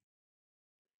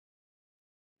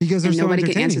 Because they're nobody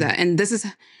can answer that. And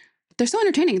they're so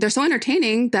entertaining. They're so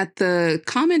entertaining that the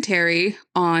commentary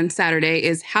on Saturday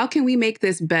is, how can we make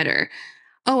this better?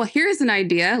 Oh, here's an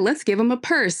idea. Let's give them a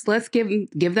purse. Let's give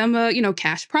them a,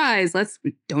 cash prize. Let's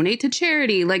donate to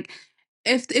charity. Like,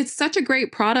 if it's such a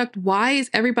great product, why is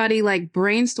everybody like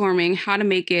brainstorming how to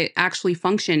make it actually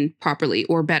function properly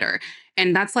or better?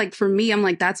 And that's like, for me, I'm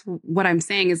like, that's what I'm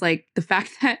saying is like the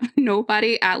fact that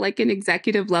nobody at like an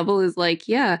executive level is like,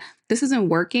 yeah, this isn't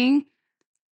working.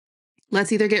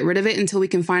 Let's either get rid of it until we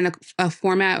can find a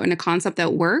format and a concept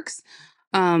that works,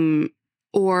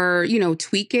 or,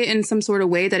 tweak it in some sort of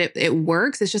way that it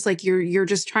works. It's just like you're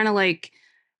just trying to like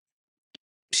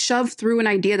shove through an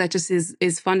idea that just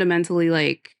is fundamentally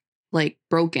like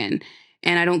broken.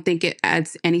 And I don't think it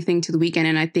adds anything to the weekend.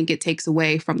 And I think it takes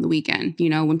away from the weekend.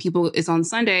 When people is on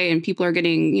Sunday and people are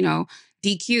getting,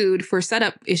 DQ'd for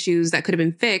setup issues that could have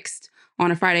been fixed on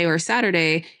a Friday or a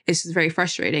Saturday, it's just very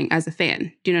frustrating as a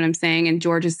fan. Do you know what I'm saying? And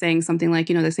George is saying something like,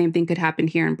 the same thing could happen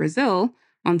here in Brazil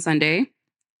on Sunday,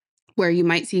 where you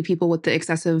might see people with the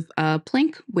excessive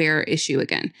plank wear issue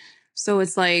again. So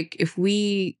it's like, if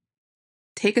we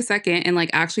take a second and like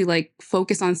actually like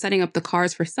focus on setting up the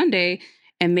cars for Sunday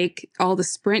and make all the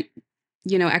sprint,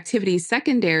 activities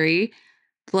secondary,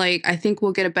 like I think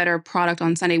we'll get a better product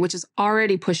on Sunday, which is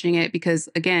already pushing it because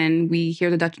again, we hear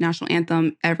the Dutch national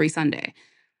anthem every Sunday.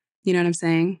 You know what I'm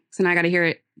saying? So now I got to hear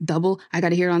it double. I got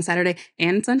to hear it on Saturday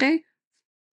and Sunday.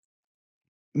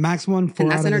 Max won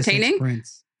 4 out of the 6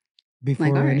 sprints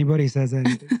before anybody says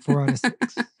anything. 4 out of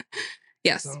 6.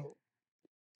 Yes. So.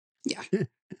 Yeah.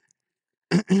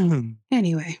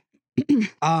 Anyway.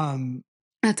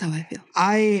 That's how I feel.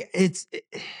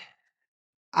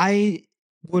 I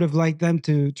would have liked them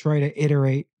to try to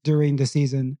iterate during the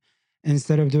season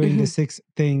instead of doing the 6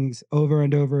 things over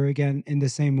and over again in the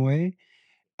same way.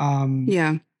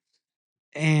 Yeah.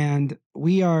 And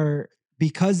we are,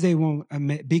 because they won't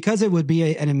admit, because it would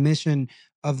be an admission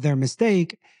of their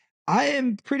mistake, I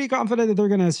am pretty confident that they're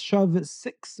going to shove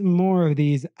 6 more of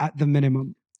these at the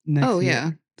minimum next year. Oh,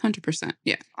 yeah. 100%.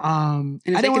 Yeah. And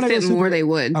if they could fit more, they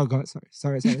would. Oh, God.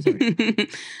 Sorry.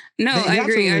 No, I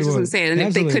agree. I was just going to say it. And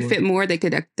if they could fit more, they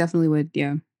could definitely would.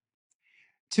 Yeah.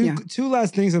 Two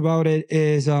last things about it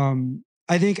is,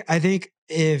 I think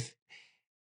if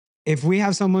we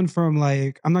have someone from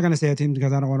like, I'm not going to say a team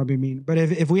because I don't want to be mean, but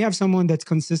if we have someone that's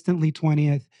consistently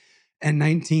 20th and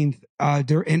 19th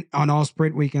on all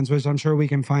sprint weekends, which I'm sure we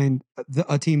can find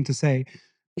a team to say,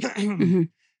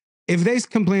 if they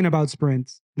complain about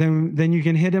sprints, then you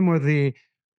can hit them with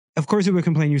of course you would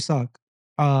complain you suck.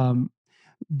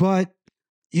 But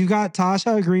you got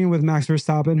Tasha agreeing with Max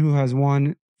Verstappen, who has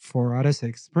won 4 out of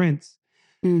 6 sprints.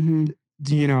 When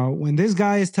this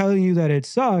guy is telling you that it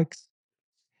sucks,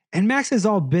 And Max is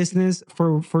all business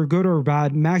for good or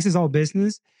bad. Max is all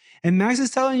business. And Max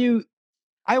is telling you,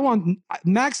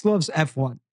 Max loves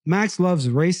F1. Max loves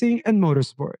racing and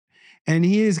motorsport. And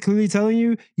he is clearly telling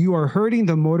you, you are hurting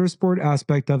the motorsport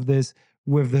aspect of this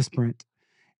with the sprint.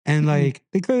 And like,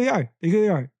 they clearly are. They clearly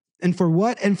are. And for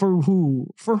what? And for who?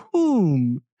 For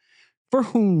whom? For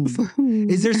whom? For whom?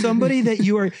 Is there somebody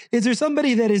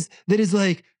that is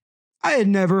like, I had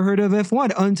never heard of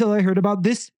F1 until I heard about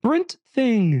this sprint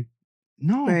thing.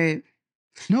 No. Right.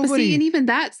 Nobody. But see, and even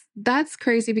that's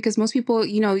crazy because most people,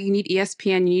 you need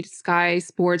ESPN, you need Sky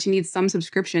Sports, you need some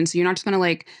subscription. So you're not just going to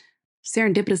like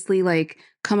serendipitously like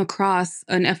come across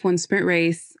an F1 sprint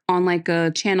race on like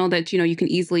a channel that, you can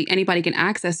anybody can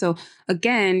access. So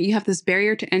again, you have this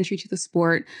barrier to entry to the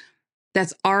sport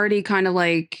that's already kind of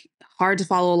like hard to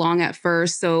follow along at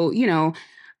first. So,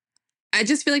 I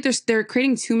just feel like they're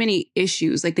creating too many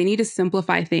issues. Like they need to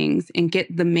simplify things and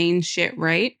get the main shit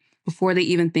right before they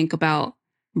even think about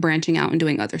branching out and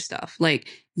doing other stuff. Like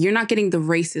you're not getting the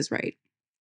races right.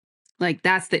 Like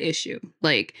that's the issue.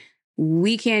 Like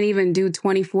we can't even do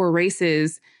 24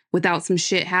 races without some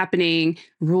shit happening,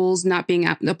 rules not being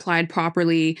applied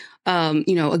properly.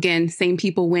 Again, same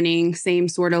people winning, same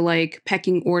sort of like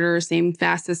pecking order, same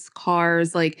fastest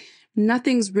cars. Like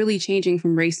nothing's really changing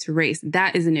from race to race.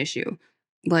 That is an issue.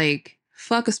 Like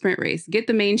fuck a sprint race. Get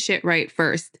the main shit right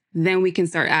first. Then we can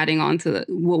start adding on to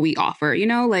what we offer.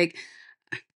 Like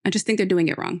I just think they're doing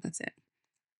it wrong. That's it.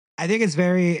 I think it's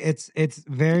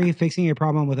very fixing a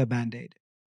problem with a Band-Aid.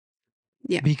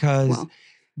 Yeah. Because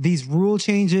these rule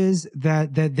changes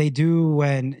that they do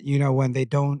when they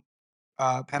don't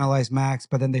penalize Max,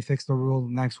 but then they fix the rule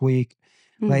next week.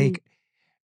 Like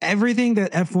everything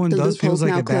that F1 does feels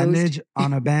like a bandage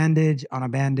on a bandage on a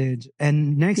bandage.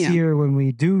 And next year when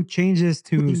we do changes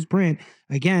to sprint,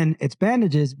 again, it's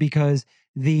bandages because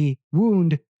the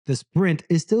wound, the sprint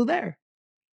is still there.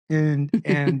 And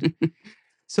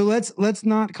so let's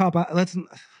not cop out.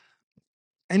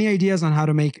 Any ideas on how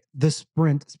to make the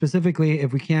sprint specifically,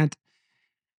 if we can't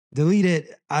delete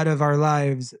it out of our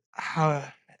lives, how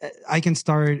I can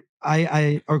start.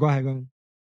 Or go ahead.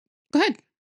 Go ahead.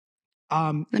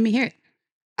 Let me hear it.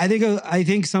 I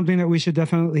think something that we should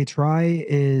definitely try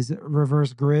is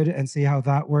reverse grid and see how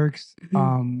that works.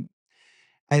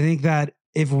 I think that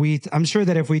I'm sure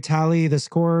that if we tally the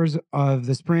scores of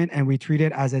the sprint and we treat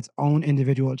it as its own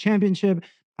individual championship,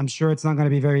 I'm sure it's not going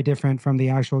to be very different from the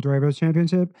actual drivers'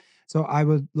 championship. So I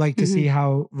would like to see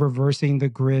how reversing the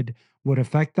grid would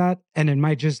affect that. And it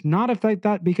might just not affect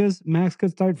that because Max could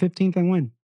start 15th and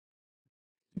win.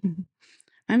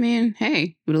 I mean,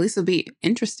 hey, but at least it'll be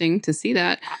interesting to see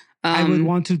that. I would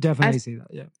want to definitely see that.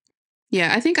 Yeah.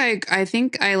 Yeah, I think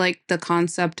I like the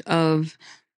concept of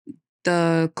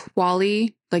the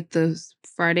quali, like the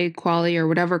Friday quali or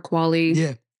whatever quali.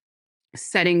 Yeah.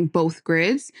 Setting both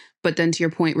grids, but then to your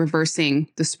point, reversing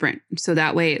the sprint. So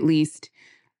that way, at least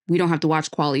we don't have to watch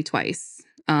quali twice.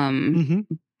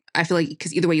 I feel like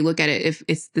because either way you look at it, if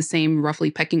it's the same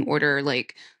roughly pecking order,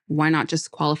 like why not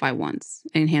just qualify once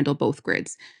and handle both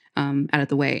grids out of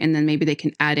the way? And then maybe they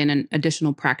can add in an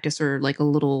additional practice or like a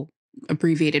little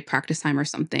abbreviated practice time or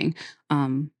something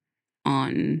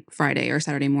on Friday or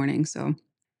Saturday morning. So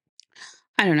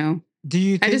I don't know. Do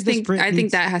you think I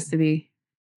think that has to be.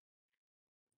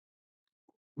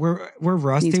 We're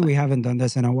rusty. We haven't done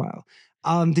this in a while.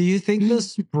 Do you think the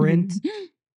sprint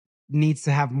needs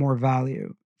to have more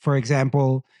value? For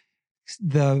example,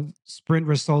 the sprint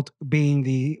result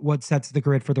being what sets the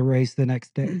grid for the race the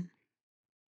next day.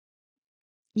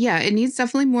 Yeah, it needs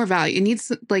definitely more value. It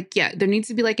needs there needs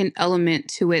to be like an element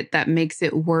to it that makes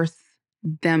it worth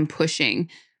them pushing,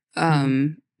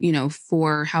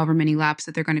 for however many laps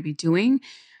that they're going to be doing.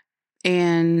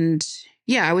 And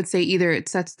yeah, I would say either it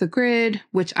sets the grid,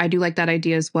 which I do like that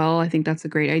idea as well. I think that's a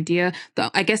great idea.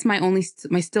 I guess my only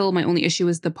issue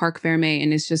is the Parc Fermé,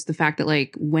 and it's just the fact that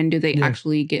like when do they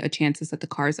actually get a chance to set the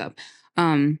cars up?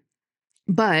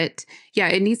 But yeah,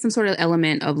 it needs some sort of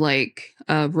element of like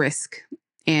risk,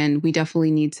 and we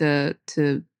definitely need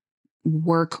to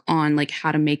work on like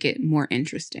how to make it more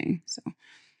interesting. So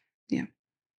yeah.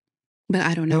 But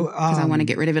I don't know because I want to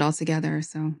get rid of it altogether.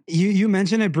 So you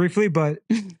mentioned it briefly, but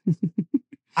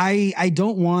I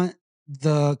don't want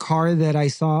the car that I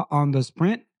saw on the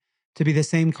sprint to be the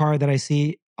same car that I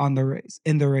see on the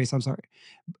race I'm sorry.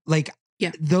 Like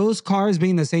those cars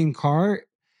being the same car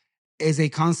is a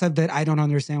concept that I don't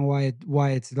understand why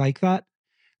it's like that.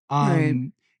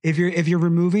 Right. If you're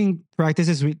removing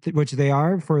practices, which they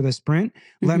are for the sprint,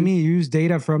 let me use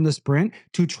data from the sprint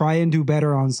to try and do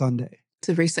better on Sunday.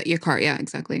 To reset your car. Yeah,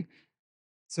 exactly.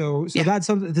 So that's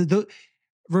something.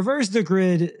 reverse the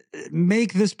grid,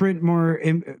 make the sprint more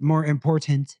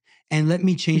important, and let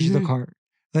me change the car.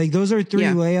 Like those are three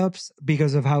layups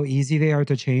because of how easy they are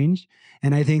to change.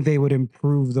 And I think they would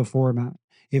improve the format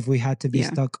if we had to be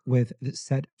stuck with the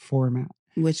set format.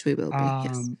 Which we will be,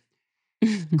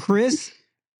 yes. Chris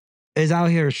is out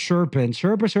here chirping.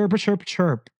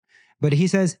 But he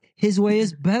says his way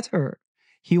is better.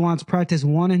 He wants practice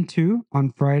 1 and 2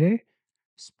 on Friday,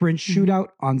 sprint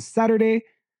shootout on Saturday.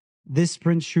 This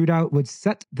sprint shootout would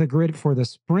set the grid for the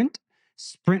sprint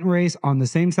race on the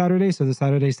same Saturday. So the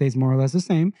Saturday stays more or less the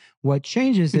same. What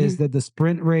changes is that the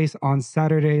sprint race on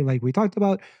Saturday, like we talked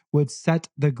about, would set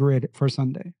the grid for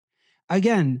Sunday.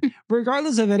 Again,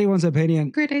 regardless of anyone's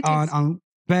opinion on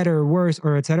better, worse,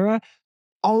 or etc.,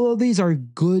 all of these are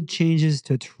good changes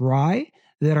to try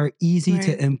that are easy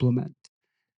to implement.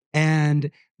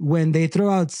 And when they throw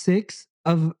out 6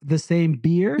 of the same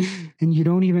beer and you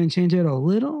don't even change it a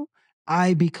little,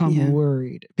 I become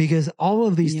worried because all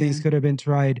of these things could have been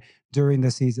tried during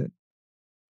the season.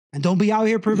 And don't be out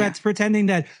here pretending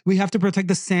that we have to protect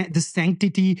the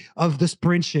sanctity of the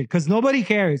sprint shit because nobody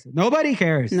cares. Nobody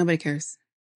cares. Nobody cares.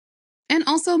 And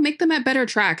also make them at better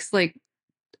tracks. Like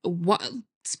what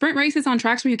sprint races on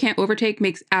tracks where you can't overtake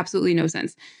makes absolutely no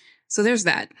sense. So there's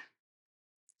that.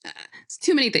 It's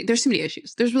too many things. There's too many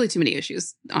issues. There's really too many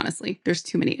issues. Honestly, there's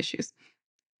too many issues.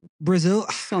 Brazil,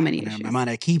 so many issues. I'm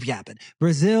gonna keep yapping.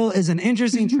 Brazil is an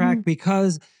interesting track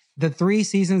because the 3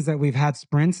 seasons that we've had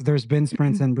sprints, there's been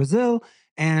sprints in Brazil,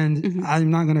 and I'm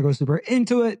not gonna go super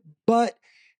into it, but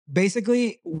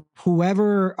basically,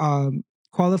 whoever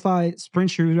qualified sprint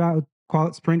shootout,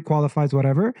 sprint qualifies,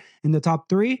 whatever, in the top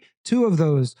 3, 2 of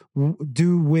those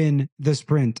do win the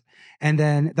sprint, and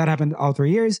then that happened all 3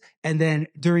 years, and then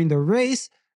during the race,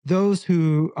 those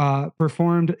who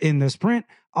performed in the sprint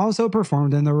also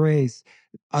performed in the race.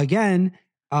 Again,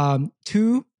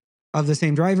 2 of the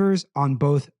same drivers on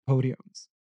both podiums.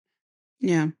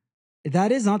 Yeah.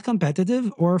 That is not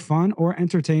competitive or fun or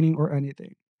entertaining or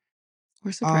anything.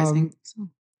 Or surprising. So,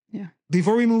 yeah.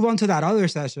 Before we move on to that other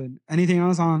session, anything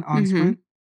else on sprint?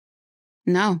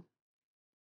 No.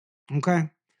 Okay.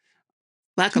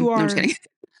 Welcome. No, I'm just kidding.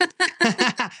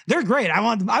 They're great. I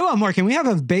want more. Can we have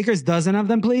a baker's dozen of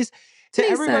them, please? To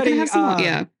please, everybody, have some more.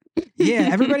 Yeah.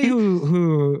 Everybody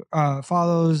who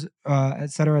follows, et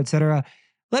cetera,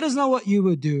 let us know what you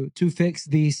would do to fix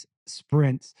these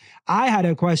sprints. I had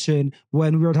a question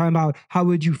when we were talking about how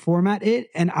would you format it,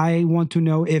 and I want to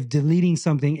know if deleting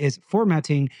something is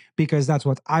formatting because that's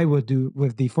what I would do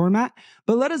with the format.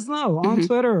 But let us know on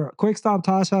Twitter. Quick Stop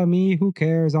Tasha, me, who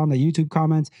cares, on the YouTube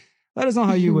comments. Let us know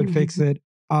how you would fix it.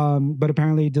 But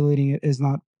apparently deleting it is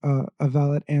not a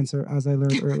valid answer, as I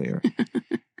learned earlier.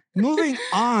 Moving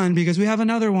on, because we have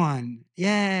another one.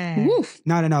 Yeah. Woof.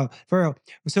 No, for real.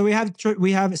 So we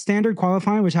have standard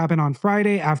qualifying, which happened on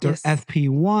Friday after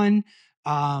FP1.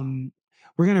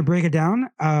 We're going to break it down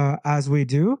as we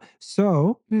do.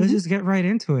 So let's just get right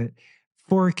into it.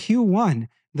 For Q1,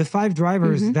 the 5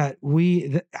 drivers that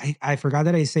I forgot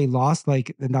that I say lost,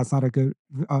 like that's not a good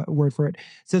word for it.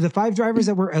 So the 5 drivers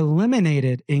that were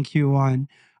eliminated in Q1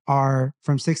 are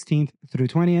from 16th through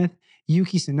 20th,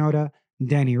 Yuki Tsunoda,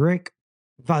 Danny Rick,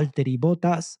 Valtteri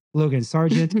Bottas, Logan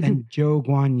Sargent, and Zhou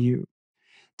Guan Yu.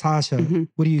 Tasha,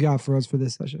 what do you got for us for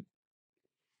this session?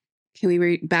 Can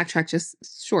we backtrack just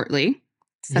shortly?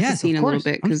 Set the scene a little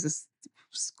bit because this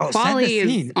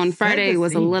quali on Friday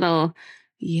was a little,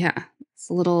 it's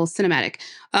a little cinematic.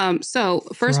 So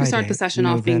first we start the session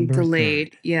off being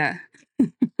delayed. 3rd. Yeah.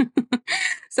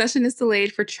 Session is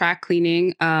delayed for track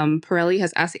cleaning. Pirelli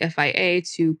has asked the FIA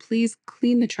to please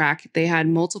clean the track. They had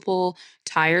multiple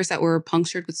tires that were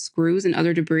punctured with screws and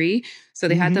other debris. So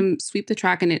they had them sweep the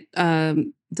track, and it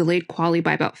delayed quali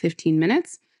by about 15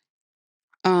 minutes.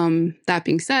 That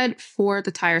being said, for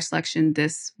the tire selection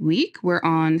this week, we're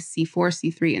on C4,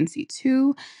 C3, and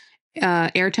C2.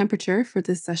 Air temperature for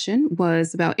this session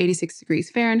was about 86 degrees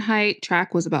Fahrenheit.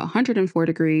 Track was about 104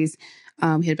 degrees.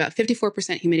 We had about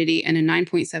 54% humidity and a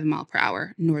 9.7 mile per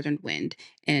hour northern wind.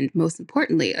 And most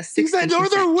importantly, a 60%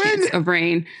 chance of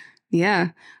rain. Yeah.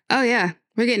 Oh, yeah.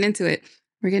 We're getting into it.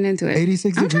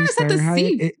 86 I'm trying degrees to set Fahrenheit.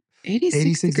 the scene.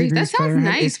 86 degrees. That sounds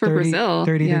Fahrenheit nice for 30, Brazil.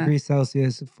 30 degrees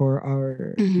Celsius for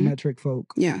our metric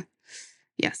folk. Yeah.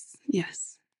 Yes.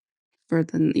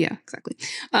 Exactly.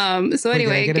 So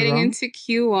anyway, getting into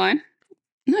Q1.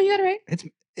 No, you got it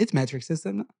right. It's metric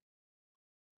system.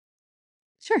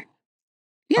 Sure.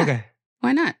 Yeah. Okay.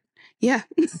 Why not? Yeah.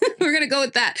 We're going to go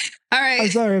with that. All right. I'm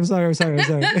sorry.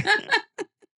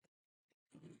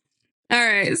 All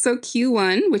right. So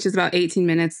Q1, which is about 18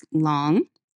 minutes long.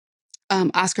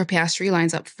 Oscar Piastri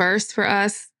lines up first for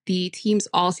us. The teams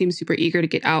all seem super eager to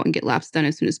get out and get laps done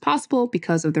as soon as possible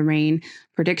because of the rain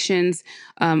predictions.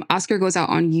 Oscar goes out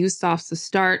on used softs to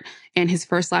start, and his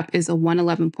first lap is a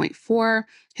 1:11.4.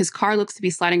 His car looks to be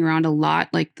sliding around a lot,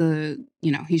 like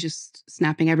he's just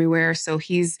snapping everywhere. So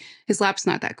his lap's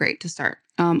not that great to start.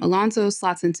 Alonso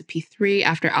slots into P3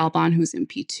 after Albon, who's in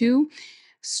P2.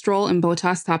 Stroll and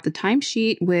Bottas top the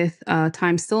timesheet with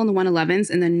time still in the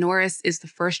 1:11s, and then Norris is the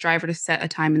first driver to set a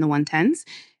time in the 1:10s.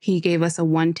 He gave us a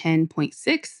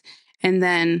 1:10.6, and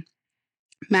then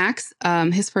Max,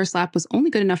 his first lap was only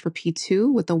good enough for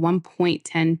P2 with a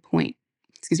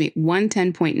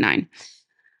 110.9.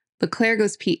 Leclerc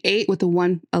goes P8 with a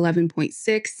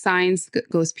 1:11.6. Sainz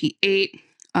goes P8.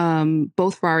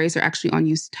 Both Ferraris are actually on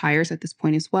used tires at this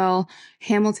point as well.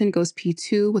 Hamilton goes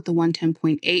P2 with the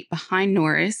 1:10.8 behind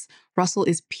Norris. Russell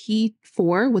is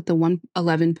P4 with the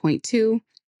 1:11.2.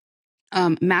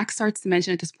 Max starts to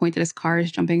mention at this point that his car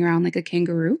is jumping around like a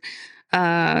kangaroo.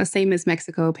 Same as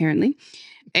Mexico, apparently.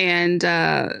 And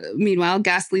meanwhile,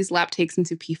 Gasly's lap takes him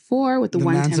to P4 with the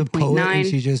 1:10.9. And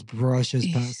she just brushes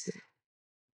past it.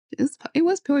 It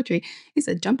was poetry. He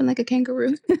said, jumping like a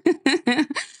kangaroo.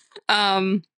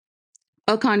 Ocon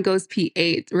goes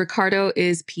P8. Ricciardo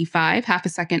is P5, half a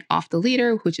second off the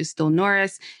leader, which is still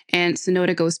Norris. And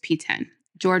Tsunoda goes P10.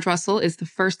 George Russell is the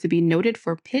first to be noted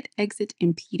for pit exit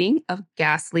impeding of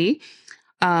Gasly.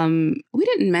 We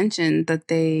didn't mention that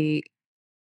they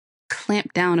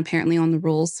clamped down apparently on the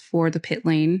rules for the pit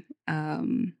lane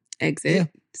exit. Yeah.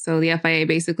 So the FIA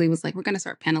basically was like, we're going to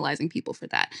start penalizing people for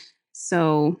that.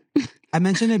 So I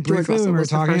mentioned it briefly when we were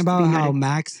talking about how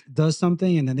Max does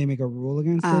something and then they make a rule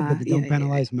against it, but they don't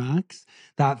penalize Max.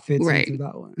 That fits into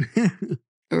that one.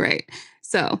 Right.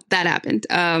 So that happened.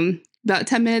 About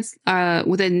 10 minutes,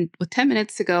 with 10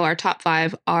 minutes to go, our top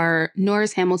 5 are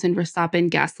Norris, Hamilton, Verstappen,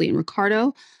 Gasly, and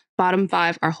Ricciardo. Bottom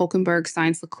 5 are Hülkenberg,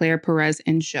 Sainz, Leclerc, Perez,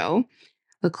 and Zhou.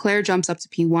 Leclerc jumps up to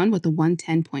P1 with a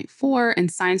 1:10.4, and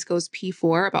Sainz goes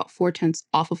P4, about 4/10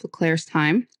 off of Leclerc's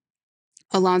time.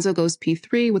 Alonso goes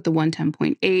P3 with the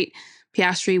 1:10.8.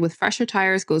 Piastri with fresher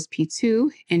tires goes P2,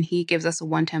 and he gives us a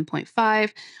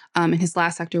 1:10.5. And his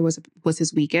last sector was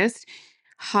his weakest.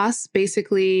 Haas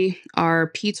basically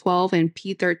are P12 and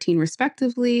P13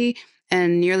 respectively,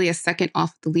 and nearly a second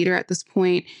off the leader at this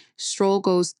point. Stroll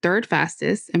goes third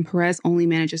fastest, and Perez only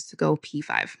manages to go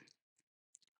P5.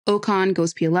 Ocon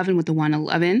goes P11 with the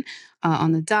 1:11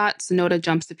 on the dot. Tsunoda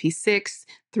jumps to P6,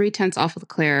 3/10 off of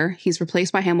Leclerc. He's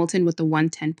replaced by Hamilton with the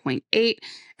 1:10.8,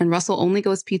 and Russell only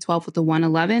goes P12 with the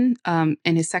 1:11,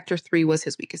 and his sector 3 was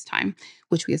his weakest time,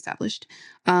 which we established.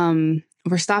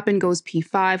 Verstappen goes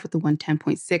P5 with the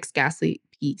 1:10.6, Gasly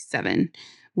P7.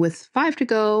 With 5 to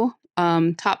go,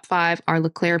 top 5 are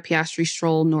Leclerc, Piastri,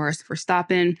 Stroll, Norris,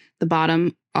 Verstappen. The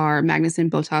bottom are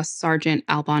Magnussen, Bottas, Sargent,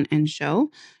 Albon, and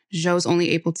Zhou. Zhou's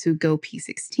only able to go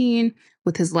P16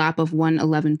 with his lap of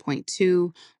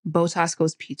 1:11.2. Bottas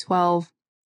goes P12.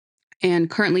 And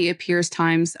currently it appears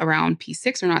times around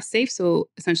P6 are not safe. So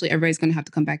essentially everybody's going to have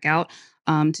to come back out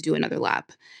to do another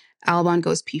lap. Albon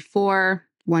goes P4,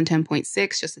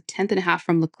 1:10.6, just a 10.5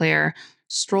 from Leclerc.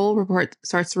 Stroll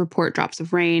starts to report drops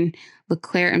of rain.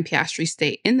 Leclerc and Piastri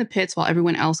stay in the pits while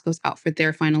everyone else goes out for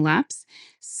their final laps.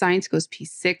 Sainz goes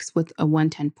P6 with a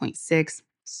 1:10.6.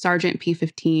 Sargent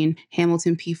P15,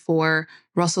 Hamilton P4,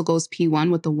 Russell goes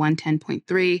P1 with the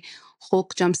 1:10.3.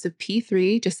 Hulk jumps to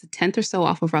P3, just a 10th or so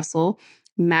off of Russell.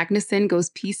 Magnussen goes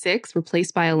P6,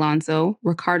 replaced by Alonso.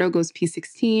 Ricciardo goes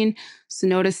P16.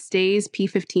 Tsunoda stays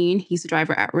P15. He's the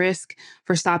driver at risk.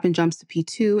 Verstappen jumps to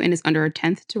P2 and is under a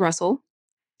 10th to Russell.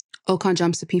 Ocon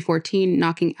jumps to P14,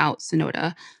 knocking out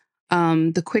Tsunoda.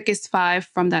 The quickest 5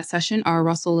 from that session are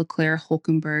Russell, Leclerc,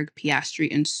 Hülkenberg, Piastri,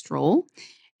 and Stroll.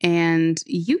 And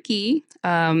Yuki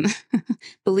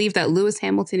believed that Lewis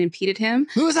Hamilton impeded him.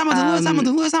 Lewis Hamilton.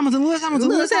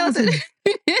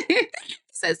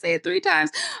 Says say it 3 times.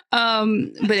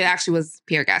 But it actually was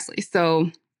Pierre Gasly.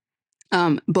 So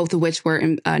both of which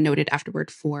were noted afterward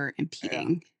for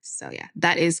impeding. Yeah. So yeah,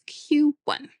 that is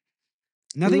Q1.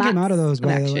 Nothing came out of those,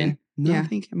 by the way.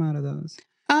 Nothing came out of those.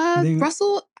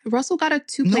 Russell got a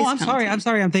 2-place No, I'm penalty.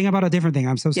 sorry. I'm thinking about a different thing.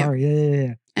 I'm so sorry.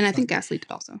 Yeah. And I think Gasly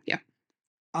did also. Yeah.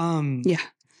 Yeah.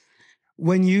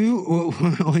 When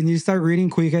you start reading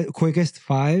quickest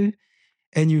 5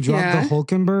 and you drop the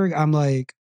Hülkenberg, I'm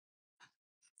like,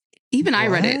 even what? I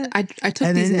read it. I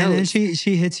took these notes. And then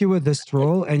she hits you with the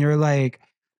Stroll, and you're like,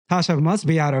 Tasha must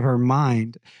be out of her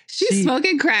mind. She's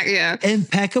smoking crack. Yeah.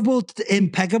 Impeccable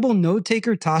note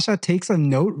taker. Tasha takes a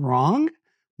note wrong.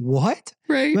 What?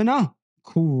 Right. But no,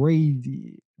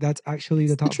 crazy. That's actually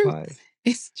the top 5.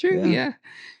 It's true. Yeah.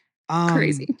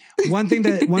 Crazy. One thing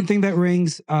that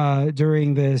rings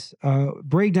during this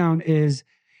breakdown is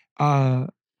a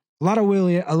lot of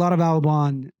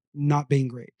Albon not being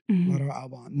great. A lot of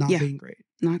Albon not being great.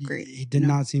 Not great. He did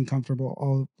not seem comfortable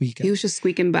all weekend. He was just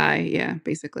squeaking by. Yeah,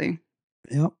 basically.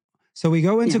 Yep. So we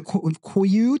go into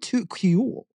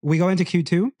Q2. We go into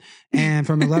Q2, and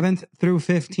from 11th through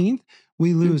 15th,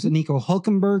 we lose Nico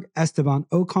Hülkenberg, Esteban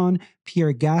Ocon,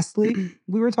 Pierre Gasly.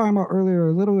 We were talking about earlier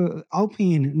a little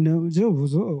Alpine. No,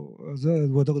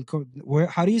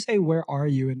 how do you say "where are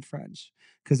you" in French?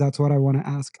 Because that's what I want to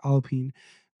ask Alpine.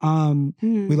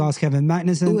 We lost Kevin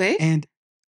Magnussen, and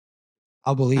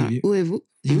I'll believe you.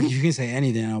 You can say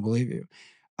anything, I'll believe you.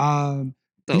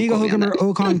 Nico Hülkenberg,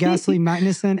 Ocon, Gasly,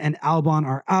 Magnussen, and Albon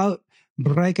are out.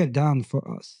 Break it down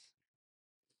for us.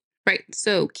 Right.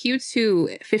 So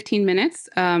Q2, 15 minutes.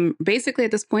 Basically,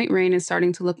 at this point, rain is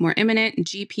starting to look more imminent.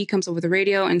 GP comes over the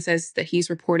radio and says that he's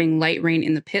reporting light rain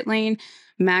in the pit lane.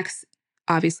 Max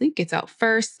obviously gets out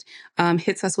first,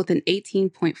 hits us with an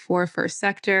 18.4 first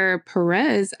sector.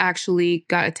 Perez actually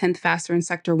got a 10th faster in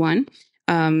sector 1,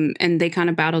 and they kind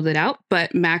of battled it out.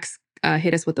 But Max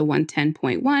hit us with a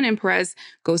 110.1, and Perez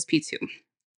goes P2.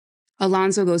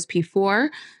 Alonso goes P4.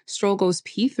 Stroll goes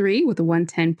P3 with a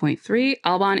 110.3.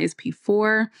 Albon is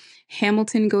P4.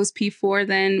 Hamilton goes P4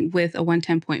 then with a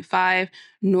 110.5.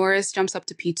 Norris jumps up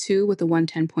to P2 with a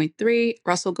 110.3.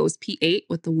 Russell goes P8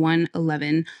 with the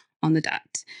 111 on the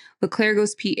dot. Leclerc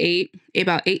goes P8,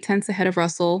 about 8/10 ahead of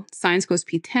Russell. Sainz goes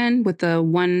P10 with the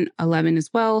 111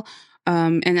 as well.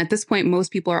 And at this point,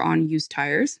 most people are on used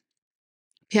tires.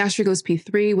 Piastri goes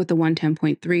P3 with the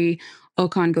 110.3.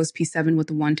 Ocon goes P7 with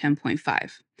the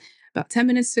 110.5. About 10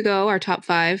 minutes to go, our top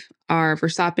 5 are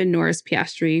Verstappen, Norris,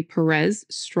 Piastri, Perez,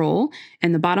 Stroll.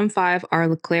 And the bottom 5 are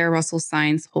Leclerc, Russell,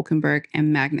 Sainz, Hülkenberg,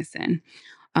 and Magnussen.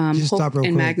 Just stop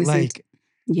real quick. Magnussen,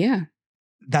 yeah.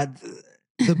 That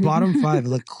the bottom 5,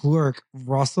 Leclerc,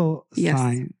 Russell,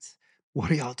 Sainz.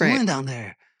 What are y'all doing down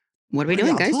there? What are we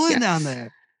doing, guys? Down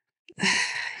there?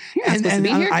 And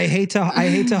I hate to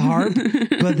harp,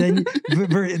 but then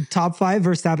top 5: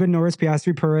 Verstappen, Norris,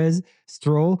 Piastri, Perez,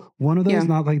 Stroll. One of those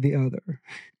not like the other.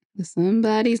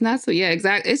 Somebody's not so. Yeah,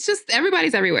 exactly. It's just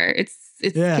everybody's everywhere. It's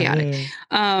chaotic.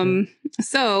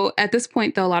 So at this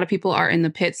point, though, a lot of people are in the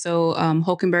pit. So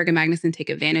Hülkenberg and Magnussen take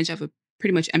advantage of a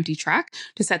pretty much empty track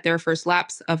to set their first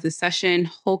laps of the session.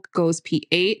 Hulk goes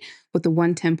P8 with the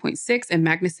 110.6, and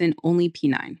Magnussen only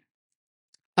P9.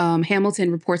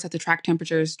 Hamilton reports that the track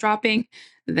temperature is dropping.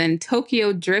 Then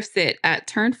Tokyo drifts it at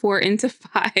turn 4 into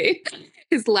 5.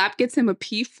 His lap gets him a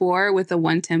P4 with a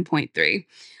 110.3.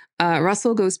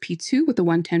 Russell goes P2 with a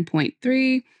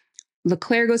 110.3.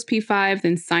 Leclerc goes P5.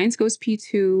 Then Sainz goes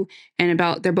P2. And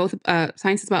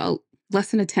Sainz is about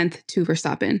less than a 10th to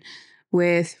Verstappen.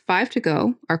 With 5 to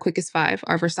go, our quickest 5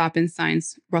 are Verstappen,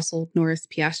 Sainz, Russell, Norris,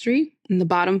 Piastri. And the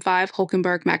bottom 5,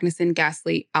 Hülkenberg, Magnussen,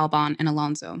 Gasly, Albon, and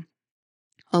Alonso.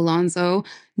 Alonso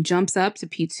jumps up to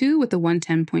P2 with the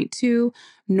 110.2.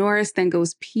 Norris then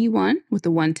goes P1 with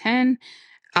the 110.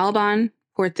 Albon,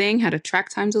 poor thing, had a track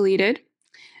time deleted.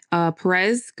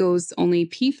 Perez goes only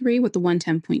P3 with the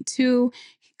 110.2.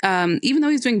 Even though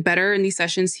he's doing better in these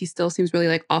sessions, he still seems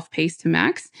really off pace to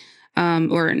Max,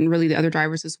 and really the other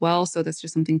drivers as well. So that's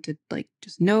just something to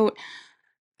just note.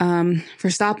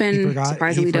 Verstappen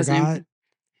surprisingly doesn't.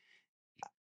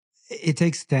 It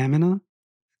takes stamina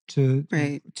to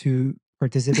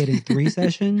participate in 3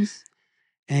 sessions,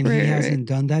 and he hasn't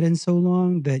done that in so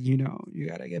long that you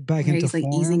got to get back into form.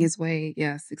 He's easing his way.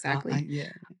 Yes, exactly.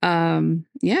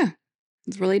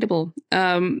 It's relatable.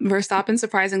 Verstappen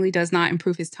surprisingly does not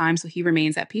improve his time, so he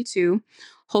remains at P2.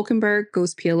 Hülkenberg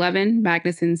goes P11.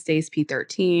 Magnussen stays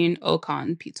P13.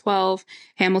 Ocon P12.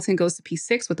 Hamilton goes to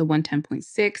P6 with a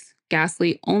 110.6.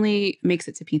 Gasly only makes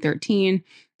it to P13.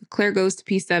 Leclerc goes to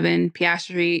P7.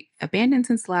 Piastri abandons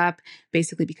his lap,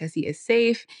 basically because he is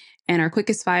safe. And our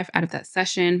quickest 5 out of that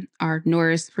session are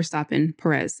Norris, Verstappen,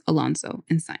 Perez, Alonso,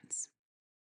 and Sainz.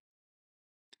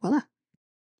 Voila.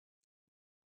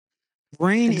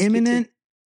 Rain imminent.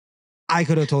 I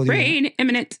could have told you. Rain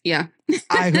imminent. Yeah.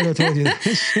 I could have told you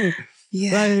that.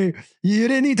 Yeah. You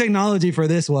didn't need technology for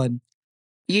this one.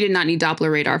 You did not need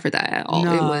Doppler radar for that at all.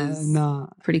 It was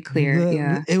pretty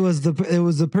clear. It was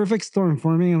the perfect storm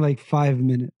forming in 5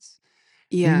 minutes.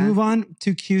 Yeah. We move on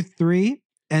to Q3,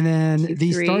 and then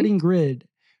the starting grid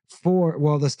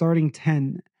the starting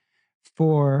 10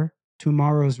 for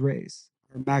tomorrow's race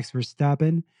are Max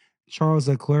Verstappen, Charles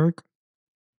Leclerc.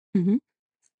 Mm-hmm.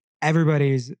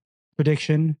 Everybody's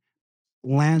prediction: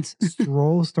 Lance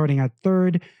Stroll starting at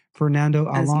 3rd, Fernando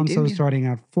Alonso starting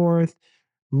at 4th,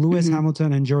 Lewis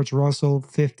Hamilton and George Russell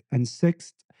 5th and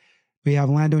 6th, We have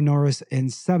Lando Norris in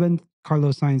 7th,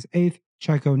 Carlos Sainz 8th,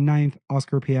 Checo 9th,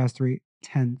 Oscar Piastri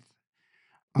 10th.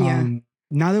 Yeah.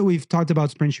 Now that we've talked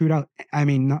about sprint shootout,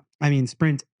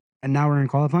 sprint, and now we're in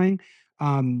qualifying.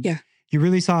 Yeah. You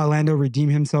really saw Lando redeem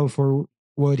himself for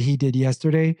what he did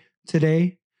today.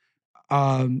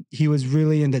 He was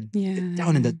really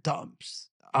down in the dumps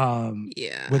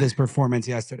with his performance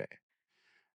yesterday.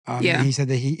 He said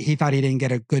that he thought he didn't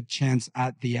get a good chance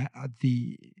at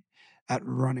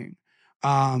running.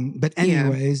 But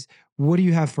anyways, what do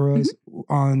you have for us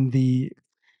on the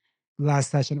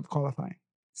last session of qualifying?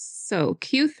 So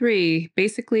Q3,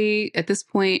 basically at this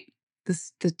point, the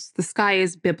sky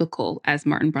is biblical, as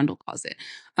Martin Brundle calls it.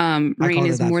 Rain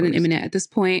is more than imminent at this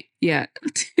point. Yeah.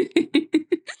 You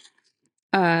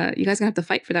guys gonna have to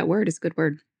fight for that word. It's a good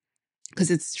word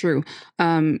because it's true.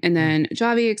 And then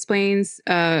Javi explains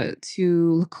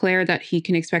to Leclerc that he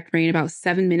can expect rain about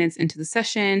 7 minutes into the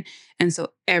session. And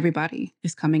so everybody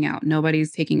is coming out.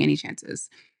 Nobody's taking any chances.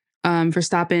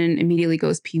 Verstappen immediately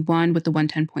goes P1 with the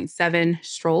 110.7,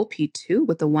 Stroll P2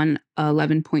 with the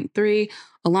 111.3,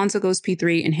 Alonso goes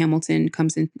P3, and Hamilton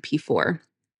comes in P4.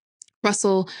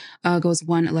 Russell goes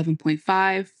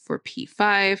 111.5 for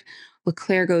P5.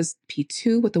 Leclerc goes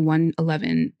P2 with the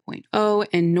 111.0,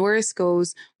 and Norris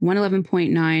goes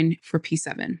 111.9 for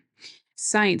P7.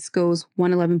 Sainz goes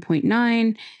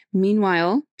 111.9.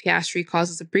 Meanwhile, Piastri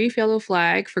causes a brief yellow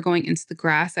flag for going into the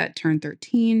grass at turn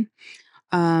 13.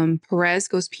 Perez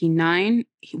goes P9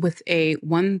 with a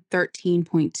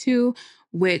 113.2,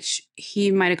 which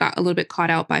he might have got a little bit caught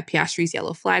out by Piastri's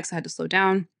yellow flag, so I had to slow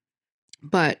down.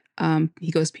 But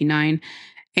he goes P9.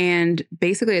 And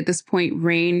basically at this point,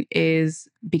 rain is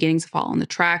beginning to fall on the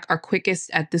track. Our quickest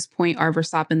at this point are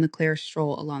Verstappen, Leclerc,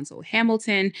 Stroll, Alonso,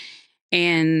 Hamilton.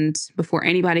 And before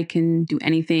anybody can do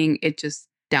anything, it just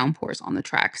downpours on the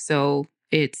track. So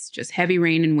it's just heavy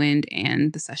rain and wind,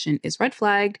 and the session is red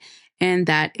flagged. And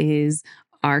that is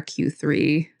our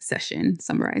Q3 session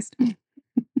summarized.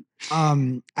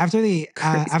 After the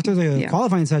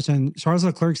qualifying session, Charles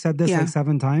Leclerc said this like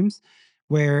 7 times,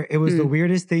 where it was the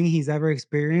weirdest thing he's ever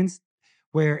experienced,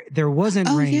 where there wasn't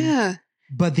rain,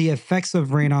 but the effects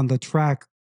of rain on the track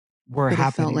were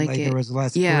happening. Like there was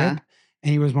less grip, and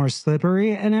he was more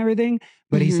slippery and everything.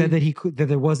 But he said that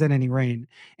there wasn't any rain.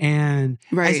 And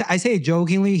I say it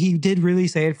jokingly, he did really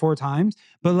say it 4 times,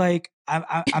 but like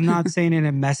I'm not saying it in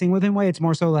a messing with him way. It's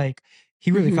more so like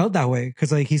he really felt that way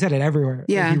because like he said it everywhere.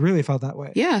 Yeah. Like, he really felt that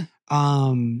way. Yeah.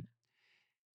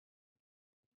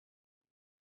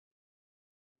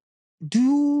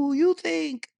 Do you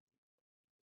think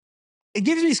it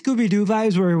gives me Scooby-Doo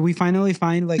vibes where we finally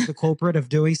find like the culprit of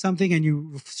doing something and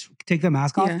you take the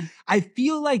mask off? I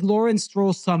feel like Lawrence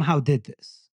Stroll somehow did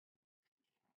this.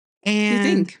 And you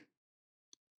think?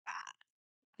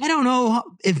 I don't know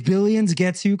if billions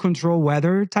gets you control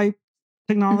weather type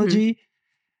technology,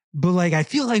 but like I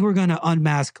feel like we're going to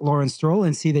unmask Lawrence Stroll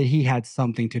and see that he had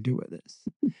something to do with this.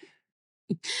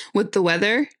 With the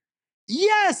weather?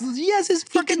 Yes, he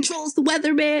controls the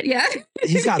weather, man. Yeah.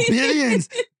 He's got billions.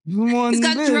 He's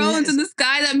got drones in the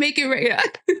sky that make it rain.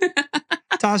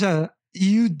 Tasha,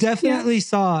 you definitely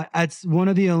saw at one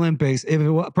of the Olympics, if it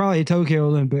was probably Tokyo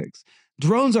Olympics,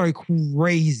 drones are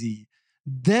crazy.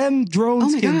 Them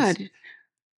drones God.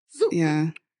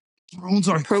 Yeah. Drones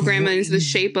are programming into the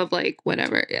shape of like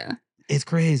whatever. Yeah. It's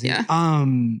crazy. Yeah.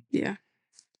 Yeah.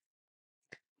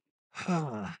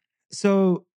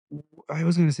 So I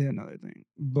was gonna say another thing,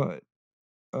 but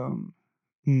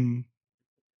the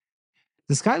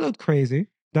sky looked crazy.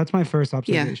 That's my first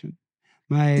observation.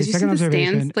 My Did you second see the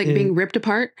observation stands like being ripped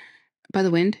apart by the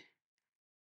wind?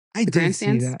 I the did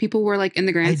grandstands. See that. People were like in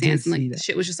the grandstands and like the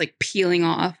shit was just like peeling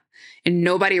off and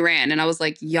nobody ran. And I was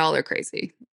like, y'all are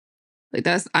crazy. Like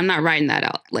I'm not riding that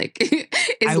out. Like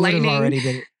it's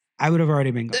lightning. I would have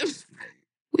already been gone.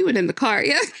 We went in the car.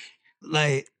 Yeah.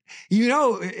 Like,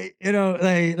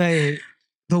 like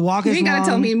the walk is long. You ain't got to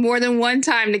tell me more than one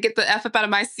time to get the F up out of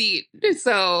my seat.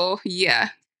 So yeah,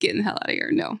 getting the hell out of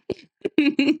here. No.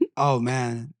 Oh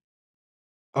man.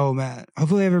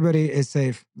 Hopefully everybody is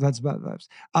safe. That's bad vibes.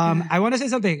 I want to say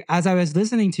something. As I was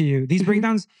listening to you, these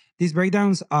breakdowns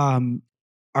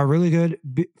are really good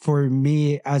for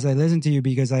me as I listen to you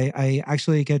because I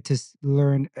actually get to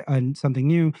learn something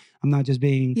new. I'm not just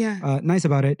being nice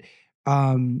about it.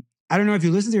 I don't know if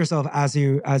you listen to yourself as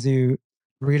you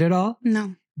read it all.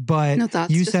 No. But no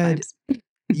thoughts, you said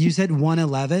you said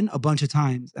 111 a bunch of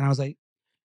times, and I was like,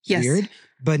 weird.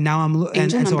 But now I'm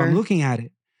so I'm looking at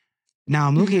it. Now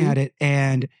I'm looking at it,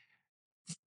 and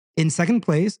in second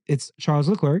place, it's Charles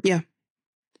Leclerc. Yeah.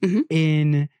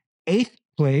 In 8th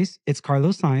place, it's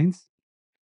Carlos Sainz.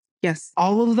 Yes.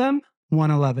 All of them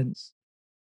 111s.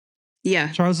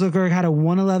 Yeah. Charles Leclerc had a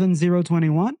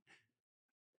 111.021.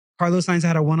 Carlos Sainz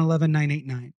had a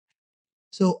 111.989.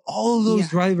 So all of those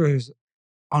drivers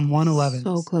on 111s.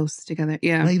 So close together.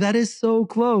 Yeah. Like, that is so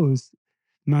close.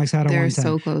 Max had a 110.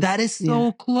 So close. That is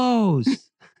so close.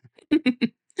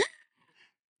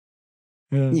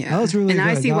 Yeah. That was really good. And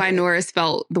I see why Norris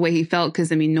felt the way he felt,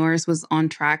 because I mean, Norris was on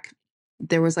track.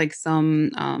 There was like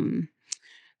some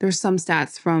there's some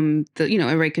stats from the,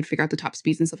 everybody could figure out the top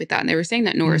speeds and stuff like that. And they were saying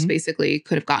that Norris basically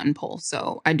could have gotten pole.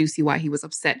 So I do see why he was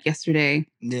upset yesterday.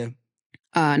 Yeah.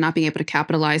 Not being able to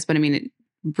capitalize. But I mean, it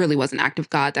really was an act of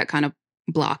God that kind of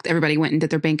blocked. Everybody went and did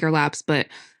their banker laps, but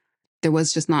there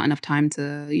was just not enough time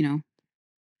to,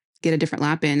 get a different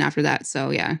lap in after that. So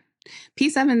yeah.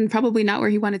 P7 probably not where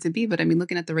he wanted to be, but I mean,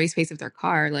 looking at the race pace of their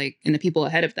car, like, and the people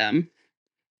ahead of them,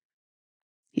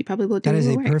 he probably will do that. That is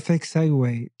a perfect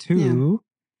segue to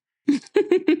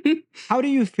how do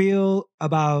you feel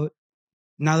about,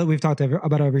 now that we've talked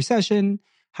about a recession,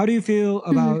 how do you feel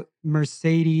about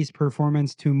Mercedes'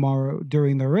 performance tomorrow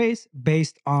during the race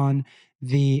based on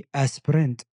the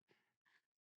sprint?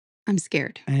 I'm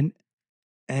scared. And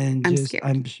I'm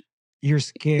scared. You're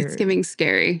scared. It's giving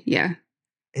scary. Yeah.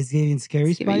 It's giving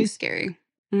scary spice? Scary.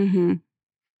 Yeah.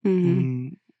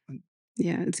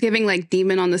 It's giving like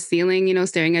demon on the ceiling,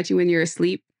 staring at you when you're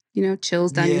asleep,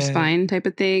 chills down your spine type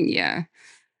of thing. Yeah.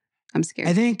 I'm scared.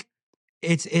 I think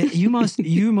you must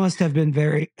have been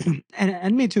very,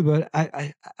 and me too, but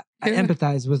I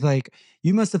empathize with, like,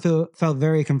 you must have felt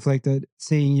very conflicted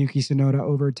seeing Yuki Tsunoda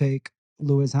overtake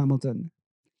Lewis Hamilton.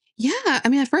 Yeah. I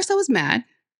mean, at first I was mad,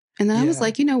 and then I was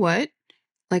like, you know what?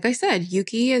 Like I said,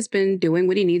 Yuki has been doing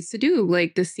what he needs to do.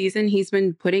 Like, this season, he's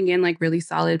been putting in like really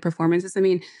solid performances. I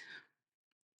mean,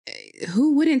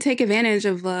 who wouldn't take advantage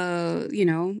of,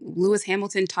 Lewis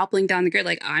Hamilton toppling down the grid?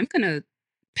 Like, I'm going to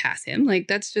pass him. Like,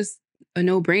 that's just a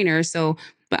no-brainer. So,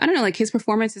 but I don't know, like, his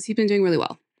performances, he's been doing really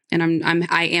well. And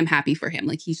I am happy for him.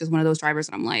 Like, he's just one of those drivers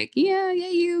that I'm like,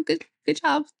 you good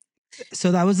job.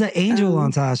 So that was the angel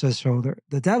on Tasha's shoulder.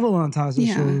 The devil on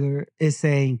Tasha's shoulder is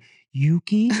saying,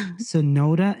 Yuki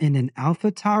Tsunoda in an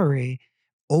AlphaTauri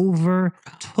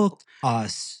overtook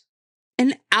us.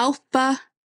 An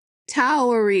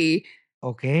AlphaTauri.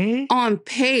 Okay. On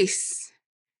pace.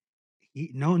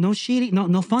 No cheating.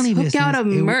 No funny business. Took out a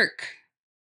Merc.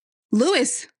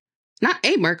 Lewis. Not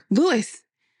a Merc. Lewis.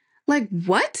 Like,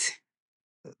 what?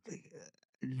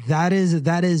 That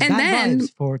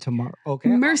vibes for tomorrow. Okay.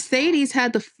 Mercedes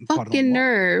had the fucking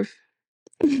nerve.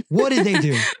 What did they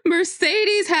do?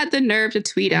 Mercedes had the nerve to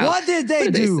tweet out. What did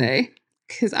they do? Say?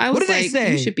 Because I was like,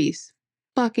 you should be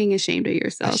fucking ashamed of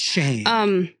yourself. Shame.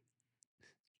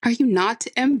 Are you not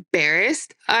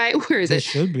embarrassed? Where is it? It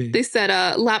should be. They said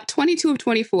lap 22 of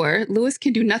 24, Lewis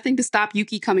can do nothing to stop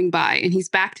Yuki coming by, and he's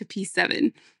back to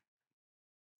P7.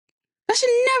 You should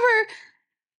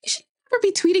never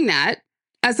be tweeting that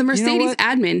as the Mercedes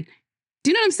admin.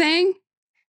 Do you know what I'm saying?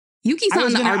 Yuki's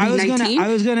on the RB19. I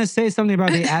was going to say something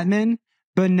about the admin,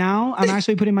 but now I'm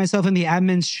actually putting myself in the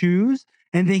admin's shoes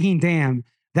and thinking, damn,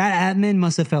 that admin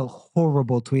must have felt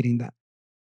horrible tweeting that.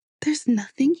 There's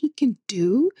nothing he can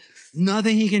do?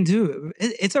 Nothing he can do.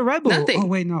 It's a Red Bull. Nothing. Oh,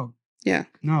 wait, no. Yeah.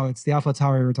 No, it's the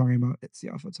AlphaTauri we're talking about.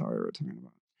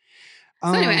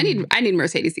 So anyway, I need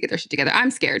Mercedes to get their shit together. I'm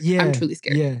scared. Yeah, I'm truly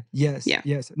scared. Yes.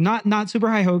 Not super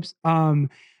high hopes. On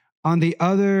the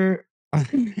other,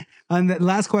 on the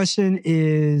last question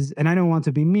is, and I don't want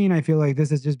to be mean, I feel like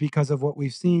this is just because of what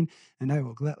we've seen, and I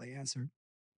will gladly answer.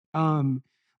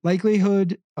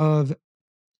 Likelihood of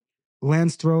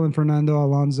Lance Stroll and Fernando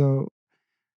Alonso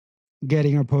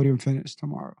getting a podium finish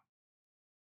tomorrow?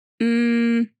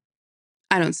 I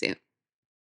don't see it.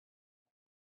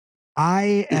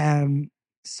 I am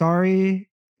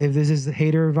sorry if this is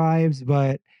hater vibes,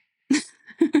 but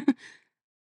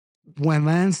when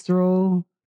Lance Stroll,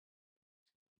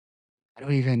 I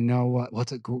don't even know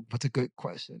what's a good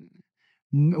question.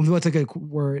 What's a good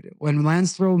word? When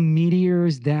Lance Stroll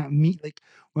meteors down,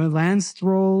 when Lance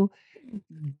Stroll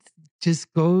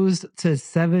just goes to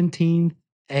 17th,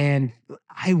 and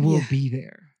I will be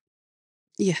there.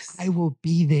 Yes. I will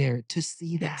be there to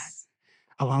see that. Yes.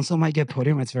 Alonso might get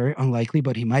podium. It's very unlikely,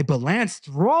 but he might. But Lance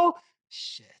Stroll?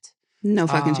 Shit. No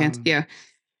fucking chance. Yeah.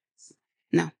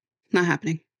 No, not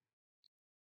happening.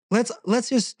 Let's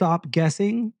just stop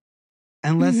guessing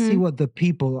and let's see what the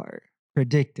people are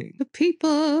predicting. The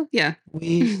people. Yeah.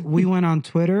 We went on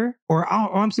Twitter,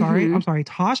 I'm sorry.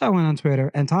 Tasha went on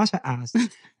Twitter and Tasha asked.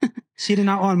 She did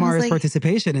not want Mario's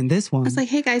participation in this one. I was like,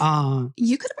 hey guys,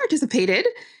 you could have participated.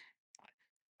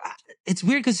 It's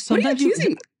weird because sometimes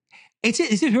Is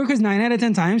it true? Because 9 out of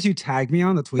 10 times you tagged me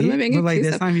on the tweet, but like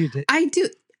this time you did. I do.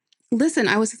 Listen,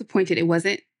 I was disappointed. It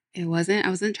wasn't. I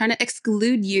wasn't trying to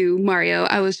exclude you, Mario.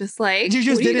 I was just like, you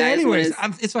just did it anyways.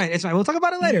 It's fine. It's fine. We'll talk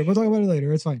about it later.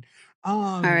 It's fine.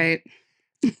 All right.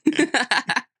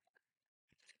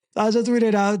 Tasha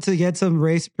tweeted out to get some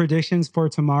race predictions for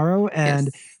tomorrow, and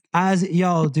as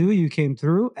y'all do, you came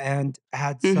through and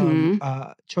had some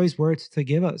choice words to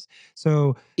give us.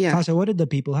 So, Tasha, what did the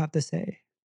people have to say?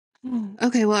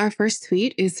 Okay, well, our first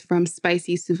tweet is from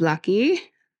Spicy Souvlaki.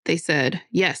 They said,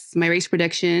 yes, my race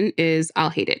prediction is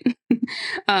I'll hate it.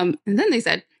 And then they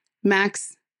said,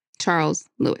 Max, Charles,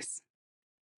 Lewis.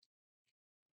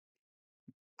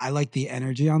 I like the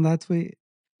energy on that tweet.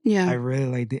 Yeah. I really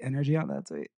like the energy on that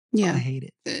tweet. Yeah. I hate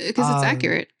it. Because it's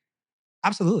accurate.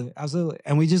 Absolutely.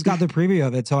 And we just got the preview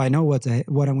of it, so I know what I'm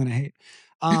going to hate.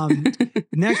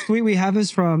 Next tweet we have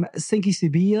is from Cinco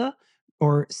Sevilla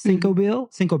or Cinco Bill.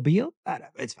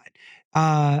 It's fine.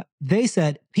 They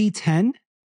said P10,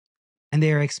 and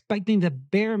they are expecting the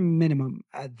bare minimum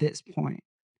at this point.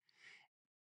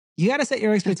 You got to set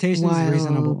your expectations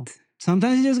reasonable.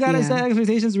 Sometimes you just got to set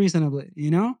expectations reasonably,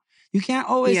 you know? You can't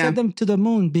always set them to the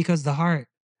moon because the heart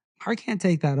can't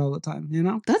take that all the time, you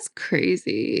know? That's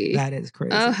crazy. That is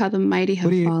crazy. Oh, how the mighty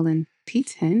have fallen.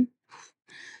 P10.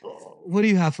 What do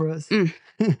you have for us?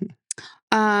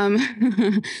 My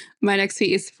next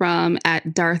tweet is from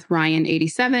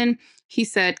 @DarthRyan87. He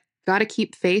said, gotta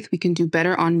keep faith. We can do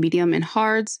better on medium and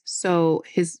hards. So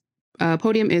his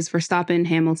podium is Verstappen,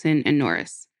 Hamilton, and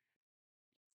Norris.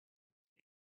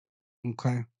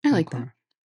 Okay. I like that.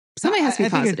 Somebody has to be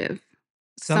positive.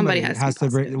 Somebody has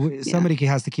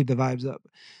to keep the vibes up.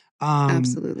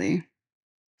 Absolutely.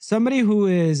 Somebody who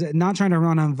is not trying to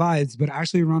run on vibes, but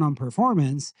actually run on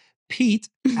performance, Pete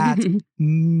at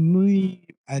Mu_Themba.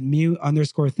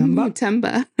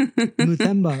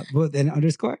 Muthemba with an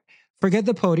underscore. Forget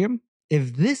the podium.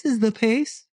 If this is the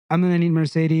pace, I'm going to need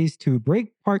Mercedes to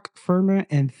brake park firmer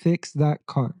and fix that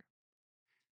car.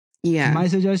 Yeah. My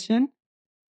suggestion,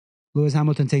 Lewis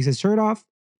Hamilton takes his shirt off,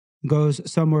 goes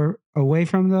somewhere away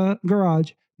from the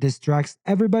garage, distracts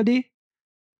everybody,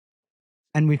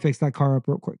 and we fix that car up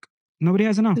real quick. Nobody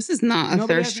has to know. This is not a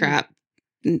thirst trap.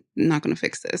 Not going to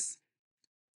fix this.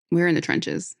 We're in the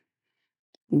trenches.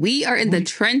 We are in the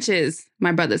trenches,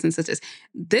 my brothers and sisters.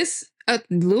 This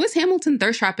Lewis Hamilton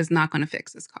thirst trap is not going to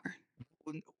fix this car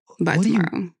by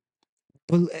tomorrow.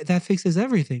 Well, that fixes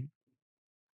everything.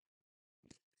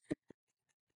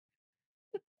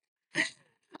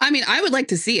 I mean, I would like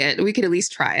to see it. We could at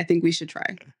least try. I think we should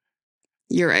try.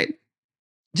 You're right.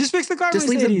 Just fix the car,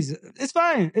 Mercedes. It's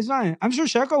fine. It's fine. I'm sure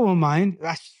Checo won't mind.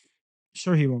 I'm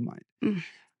sure he won't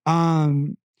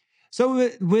mind. So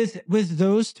with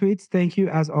those tweets, thank you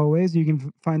as always. You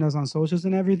can find us on socials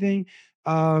and everything.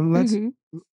 Let's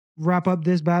wrap up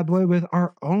this bad boy with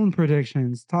our own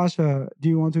predictions. Tasha, do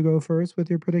you want to go first with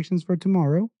your predictions for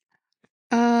tomorrow?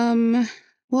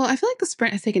 Well, I feel like the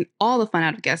sprint has taken all the fun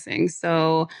out of guessing.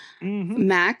 So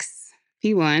Max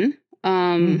P1.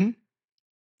 I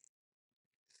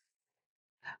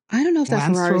don't know if that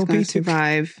Ferrari is going to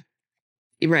survive.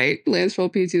 Right, Lance Stroll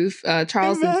P2.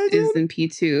 Charles is in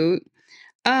P2.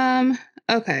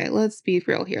 Okay, let's be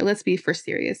real here. Let's be for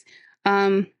serious.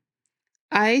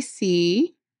 I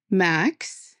see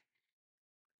Max,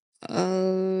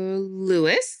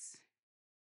 Lewis,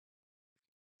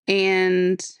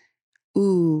 and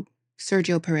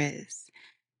Sergio Perez.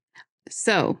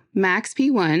 So Max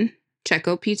P1,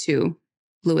 Checo P2,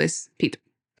 Lewis P3.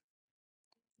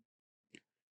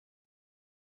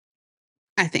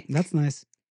 I think that's nice.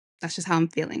 That's just how I'm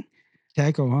feeling.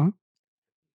 Checo,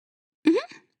 huh?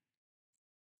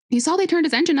 You saw they turned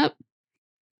his engine up.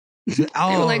 They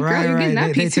were like, girl, you're getting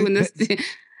that P2 in this.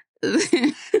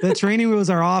 The training wheels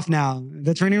are off now.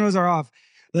 The training wheels are off.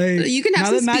 Like, you can have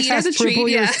some speed as a treat.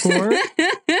 Your score.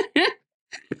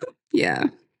 Yeah.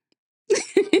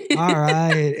 All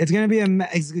right. It's gonna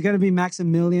be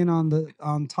Maximilian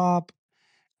on top.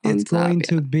 It's going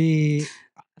to be.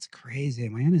 That's crazy.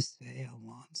 Am I gonna say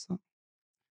Alonso?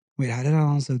 Wait, how did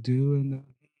Alonso do in the?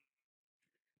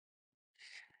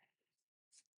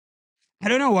 I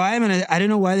don't know why I don't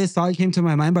know why this thought came to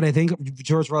my mind, but I think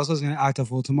George Russell is going to act a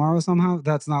fool tomorrow somehow.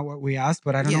 That's not what we asked,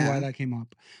 but I don't know why that came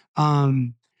up.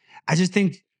 I just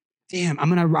think, damn,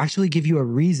 I'm going to actually give you a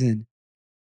reason.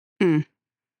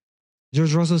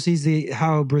 George Russell sees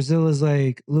how Brazil is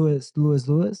like, Lewis.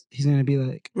 He's going to be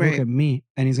like, look at me.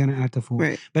 And he's going to act a fool.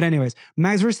 Right. But anyways,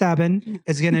 Max Verstappen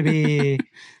is going to be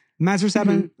Max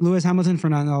Verstappen, Lewis Hamilton,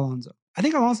 Fernando Alonso. I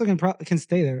think Alonso can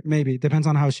stay there. Maybe. Depends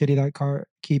on how shitty that car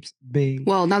keeps being.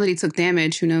 Well, now that he took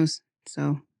damage, who knows?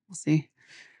 So we'll see.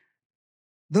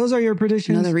 those are your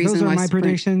predictions. Those are my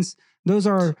predictions. Those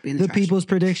are the people's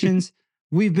predictions.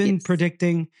 We've been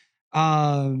predicting.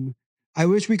 I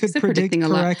wish we could predict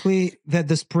correctly that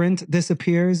the Sprint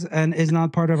disappears and is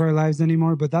not part of our lives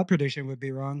anymore, but that prediction would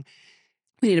be wrong.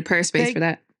 We need a prayer space for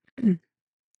that.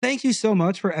 Thank you so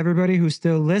much for everybody who's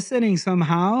still listening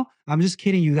somehow. I'm just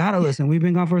kidding. You got to listen. We've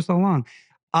been gone for so long.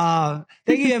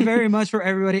 Thank you very much for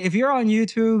everybody. If you're on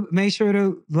YouTube, make sure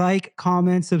to like,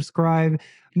 comment, subscribe.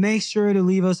 Make sure to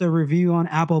leave us a review on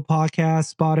Apple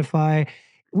Podcasts, Spotify.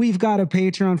 We've got a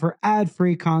Patreon for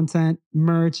ad-free content,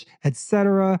 merch,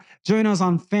 etc. Join us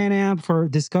on FanAmp for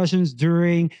discussions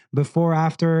during, before,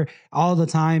 after, all the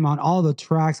time, on all the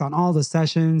tracks, on all the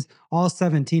sessions, all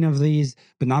 17 of these,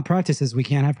 but not practices. We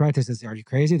can't have practices. Are you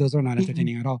crazy? Those are not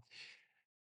entertaining at all.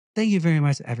 Thank you very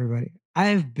much, everybody.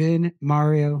 I've been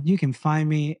Mario. You can find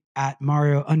me at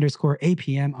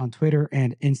Mario_APM on Twitter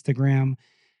and Instagram.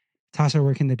 Tasha,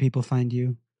 where can the people find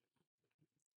you?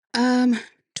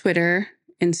 Twitter,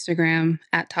 Instagram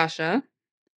at Tasha.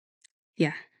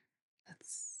 Yeah,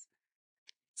 that's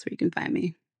where you can find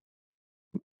me.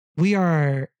 We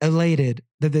are elated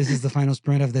that this is the final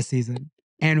sprint of the season,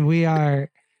 and we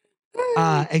are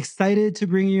excited to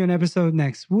bring you an episode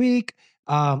next week.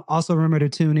 Also, remember to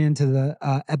tune in to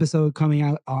the episode coming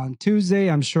out on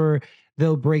Tuesday. I'm sure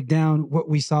they'll break down what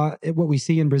we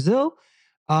see in Brazil.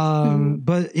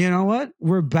 But you know what?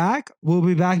 We're back. We'll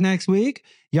be back next week.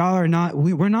 Y'all are not.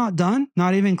 We're not done.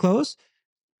 Not even close.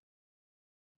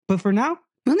 But for now,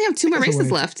 we only have 2 more races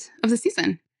left of the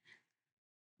season.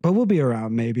 But we'll be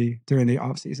around maybe during the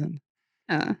off season.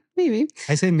 Maybe.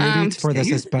 I say maybe for the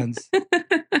suspense.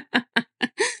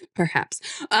 Perhaps.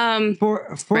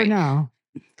 For now,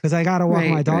 because I gotta walk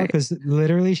my dog because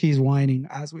literally she's whining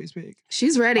as we speak.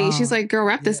 She's ready. She's like, girl,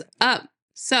 wrap this up.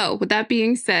 So with that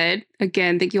being said,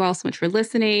 again, thank you all so much for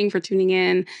listening, for tuning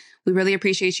in. We really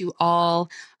appreciate you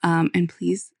all. And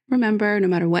please remember, no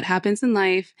matter what happens in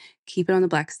life, keep it on the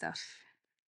black stuff.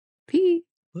 Peace.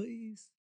 Please.